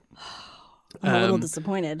scrapped it. I'm a little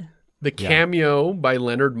disappointed. The cameo by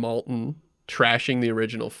Leonard Maltin trashing the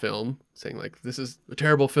original film, saying like, this is a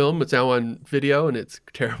terrible film, it's now on video and it's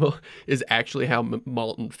terrible, is actually how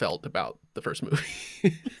Maltin felt about the first movie.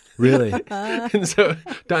 Really? And so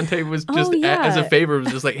Dante was just, yeah. as a favor,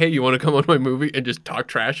 was just like, hey, you want to come on my movie and just talk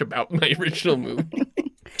trash about my original movie?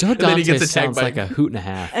 Joe then he Dante gets attacked sounds by- like a hoot and a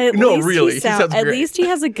half. At No, least really, he sounds at great. least he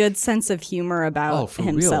has a good sense of humor about for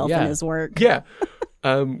real, himself yeah. and his work. Yeah.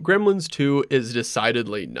 Gremlins 2 is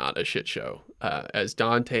decidedly not a shit show, as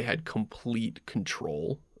Dante had complete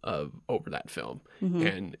control over that film.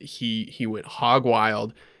 And he went hog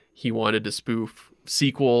wild. He wanted to spoof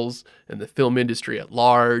sequels and the film industry at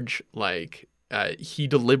large. Like, he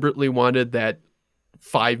deliberately wanted that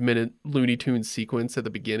 5-minute Looney Tunes sequence at the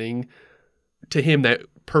beginning. To him, that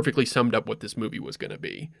perfectly summed up what this movie was going to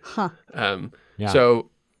be. Huh. Yeah. So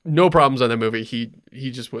no problems on that movie. He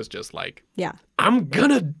just was just like, Yeah. I'm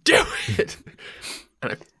gonna do it.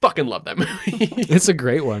 And I fucking love that movie. It's a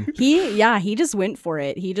great one. He just went for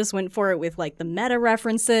it. He just went for it with like the meta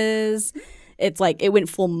references. It's like it went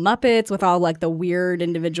full Muppets with all like the weird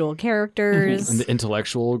individual characters. And the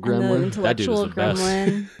intellectual gremlin. And the intellectual that dude is the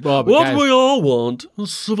gremlin. best. Well, but guys, we all want,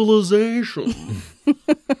 civilization.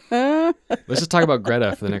 let's just talk about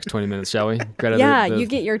Greta for the next 20 minutes, shall we? Greta, Yeah, you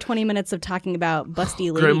get your 20 minutes of talking about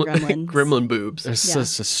busty lady gremlins. Gremlin boobs. There's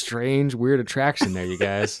such a strange, weird attraction there, you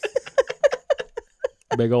guys.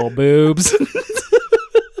 Big old boobs.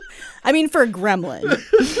 I mean, for a gremlin,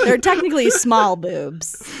 they're technically small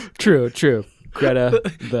boobs. True. Greta.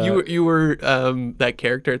 You were that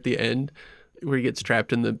character at the end where he gets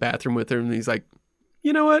trapped in the bathroom with her and he's like,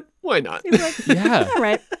 you know what? Why not? He's like, Yeah. all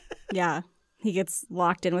right. Yeah. He gets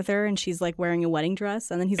locked in with her and she's like wearing a wedding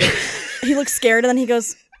dress. And then he's like, he looks scared and then he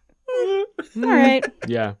goes, all right.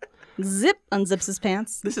 Yeah. Zip, unzips his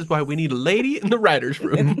pants. This is why we need a lady in the writer's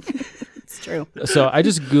room. It's true. So I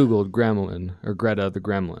just Googled Gremlin or Greta the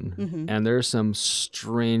Gremlin, and there's some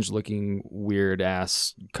strange looking, weird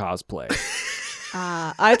ass cosplay.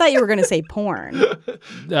 I thought you were going to say porn.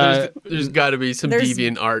 There's got to be some there's-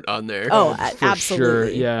 deviant art on there. Oh, For absolutely. sure.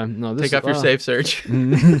 Yeah. No, this Take off your safe search.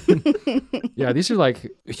 Yeah, these are like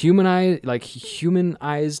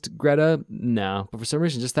humanized Greta. No, but for some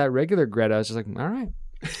reason, just that regular Greta is just like, all right,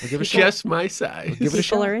 I'll give it a shot. Just my size. Give it a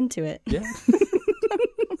People shot. are into it. Yeah.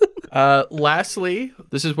 Lastly,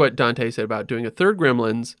 this is what Dante said about doing a third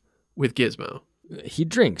Gremlins with Gizmo. He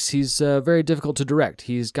drinks. He's very difficult to direct.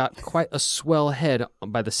 He's got quite a swell head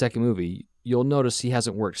by the second movie. You'll notice he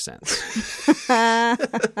hasn't worked since.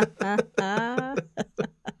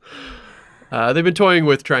 They've been toying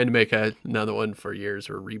with trying to make another one for years,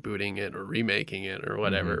 or rebooting it, or remaking it, or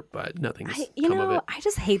whatever, but nothing's come of it. I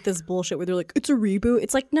just hate this bullshit where they're like, it's a reboot.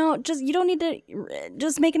 It's like, no, you don't need to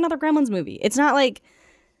just make another Gremlins movie. It's not like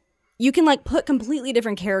you can like put completely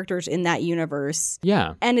different characters in that universe.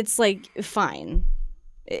 Yeah. And it's like, fine.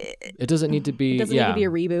 It doesn't need to be. It doesn't need to be a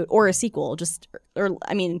reboot or a sequel. Or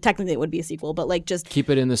I mean, technically it would be a sequel, but like just keep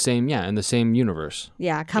it in the same universe.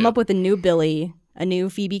 Yeah, come up with a new Billy, a new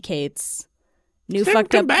Phoebe Cates, new Have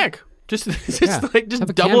fucked come up. back. Just Have a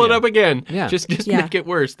double it cameo. up again. Yeah. Just Yeah. make it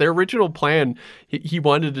worse. Their original plan, he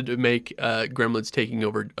wanted to make Gremlins taking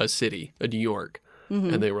over a city, a New York,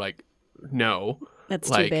 and they were like, no. That's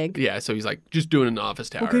like, too big. Yeah, so he's like, just do it in an office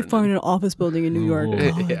tower. Okay, and find an office building in New York.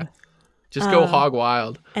 then- yeah. Just go hog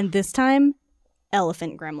wild. And this time,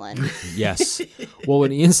 elephant gremlin. Yes. Well,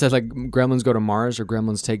 when Ian said like Gremlins go to Mars or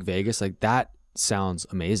Gremlins take Vegas, like that sounds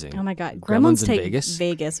amazing. Oh my god, Gremlins Gremlins in take Vegas?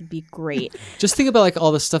 Vegas would be great. Just think about like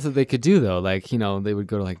all the stuff that they could do though. Like, you know, they would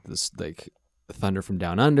go to like this like Thunder from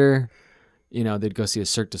Down Under. You know, they'd go see a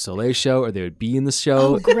Cirque du Soleil show, or they would be in the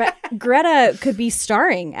show. Greta could be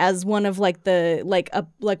starring as one of like the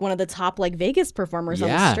one of the top like Vegas performers on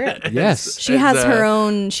the strip. Yes. She has her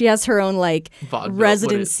own. She has her own like Vaudeville,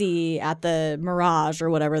 residency at the Mirage or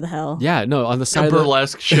whatever the hell. Yeah. No, on the A side of the,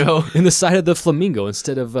 burlesque show. in the side of the flamingo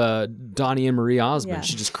instead of Donnie and Marie Osmond. Yeah.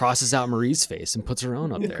 She just crosses out Marie's face and puts her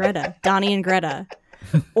own up there. Greta, Donnie and Greta,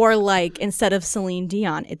 or like instead of Celine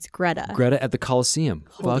Dion, it's Greta. Greta at the Coliseum.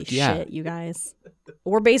 Holy Fuck yeah. shit, you guys!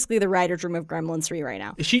 We're basically the writer's room of Gremlins 3 right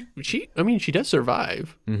now. she does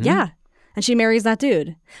survive. Yeah, and she marries that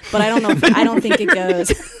dude, but I don't know. I don't think it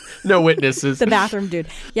goes. No witnesses. The bathroom dude.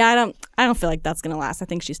 Yeah, I don't feel like that's gonna last. I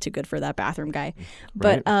think she's too good for that bathroom guy.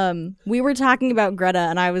 But we were talking about Greta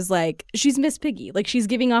and I was like, she's Miss Piggy. Like she's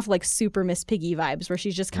giving off like super Miss Piggy vibes where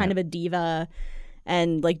she's just kind of a diva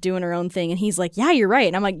and like doing her own thing. And he's like, yeah, you're right.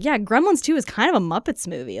 And I'm like, yeah, Gremlins 2 is kind of a Muppets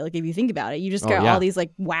movie. Like if you think about it, you just got all these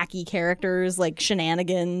like wacky characters, like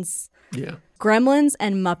shenanigans. Yeah. Gremlins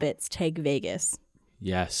and Muppets take Vegas.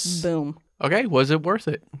 Yes. Boom. Okay, was it worth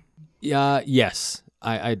it? Yeah. Yes.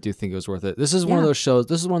 I do think it was worth it. This is one of those shows.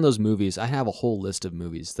 This is one of those movies. I have a whole list of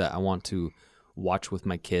movies that I want to watch with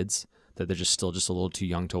my kids that they're just still just a little too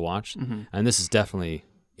young to watch. And this is definitely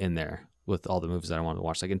in there with all the movies that I want to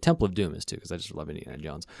watch. Like, and Temple of Doom is too, because I just love Indiana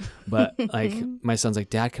Jones. But like, my son's like,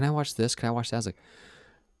 Dad, can I watch this? Can I watch that? I was like,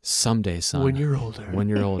 someday, son. When you're older. When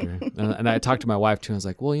you're older. And I talked to my wife too. I was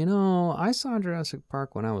like, well, you know, I saw Jurassic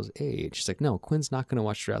Park when I was 8. She's like, no, Quinn's not going to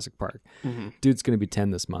watch Jurassic Park. Dude's going to be 10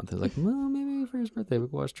 this month. I was like, well, maybe for his birthday we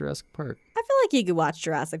could watch Jurassic Park. I feel like you could watch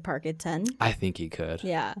Jurassic Park at 10. I think he could.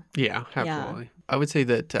 Yeah. Yeah, absolutely. I would say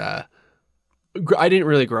that I didn't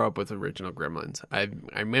really grow up with original Gremlins. I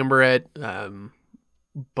remember it,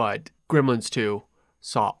 but Gremlins 2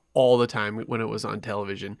 saw all the time when it was on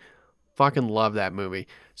television. Fucking love that movie.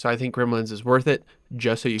 So I think Gremlins is worth it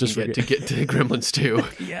just so you can get to Gremlins 2.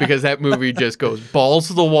 Because that movie just goes balls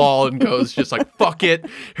to the wall and goes just like, fuck it.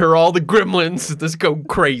 Here are all the Gremlins. Let's go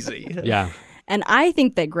crazy. Yeah. And I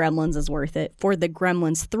think that Gremlins is worth it for the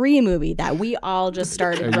Gremlins 3 movie that we all just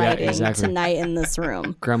started writing tonight in this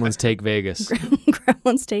room. Gremlins Take Vegas.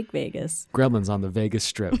 Gremlins Take Vegas. Gremlins on the Vegas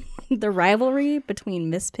Strip. The rivalry between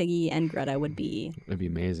Miss Piggy and Greta would be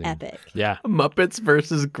amazing. Epic. Yeah. Muppets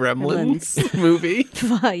versus Gremlins movie.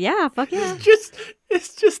 Yeah, fuck yeah.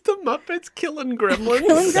 It's just the Muppets killing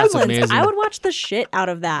gremlins. That's amazing. I would watch the shit out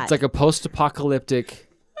of that. It's like a post-apocalyptic.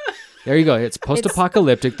 There you go. It's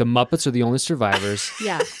post-apocalyptic. The Muppets are the only survivors.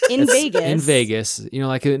 Yeah, in Vegas. In Vegas,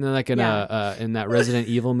 like in that Resident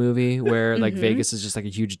Evil movie where like Vegas is just like a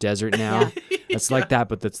huge desert now. It's like that,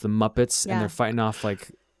 but it's the Muppets and they're fighting off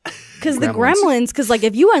like. Because the gremlins, because like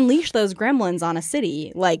if you unleash those gremlins on a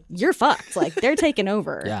city, like you're fucked. Like they're taking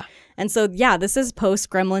over. Yeah. And so this is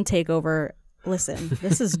post-Gremlin takeover. Listen,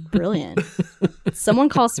 this is brilliant. Someone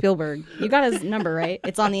call Spielberg. You got his number, right?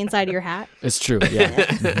 It's on the inside of your hat. It's true.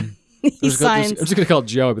 Yeah. He signs. I'm just gonna call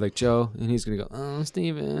Joe. I'll be like, Joe, and he's gonna go, oh,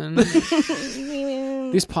 Steven.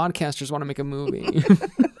 These podcasters want to make a movie.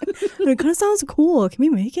 It kind of sounds cool. Can we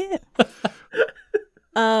make it?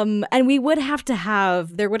 And we would have to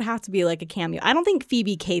there would have to be like a cameo. I don't think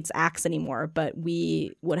Phoebe Cates acts anymore, but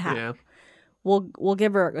we would have. Yeah. We'll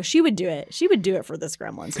give her. She would do it. She would do it for this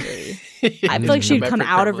Gremlins movie. I feel like she'd come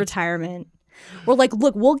out of retirement. We're like,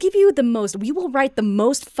 look, we'll give you the most. We will write the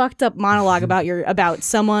most fucked up monologue about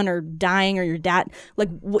someone or dying or your dad. Like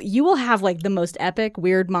you will have like the most epic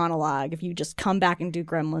weird monologue if you just come back and do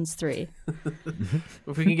Gremlins 3.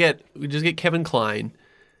 If we just get Kevin Kline,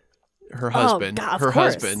 her husband,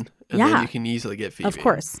 and then you can easily get Phoebe. Of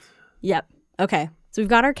course. Yep. Okay. So we've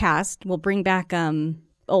got our cast. We'll bring back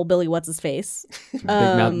old Billy what's his face, Big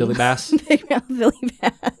Mouth Billy Bass. Big Mouth Billy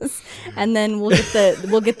Bass, and then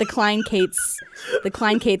we'll get the Klein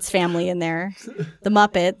Cates family in there, the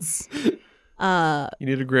Muppets. You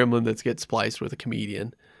need a gremlin that gets spliced with a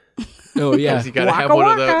comedian. Oh yeah, you gotta have one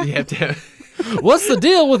of those. You have to have. What's the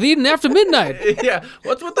deal with eating after midnight? Yeah,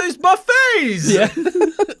 what's with these buffets? Yeah.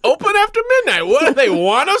 Open after midnight. What do they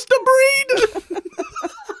want us to breed?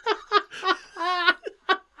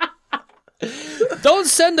 Don't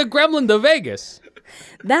send the gremlin to Vegas.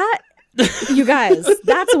 You guys,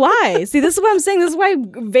 that's why. See, this is what I'm saying. This is why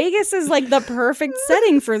Vegas is like the perfect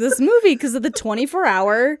setting for this movie because of the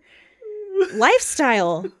 24-hour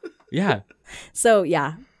lifestyle. Yeah. So,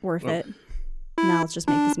 yeah, worth it. Now let's just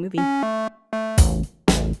make this movie.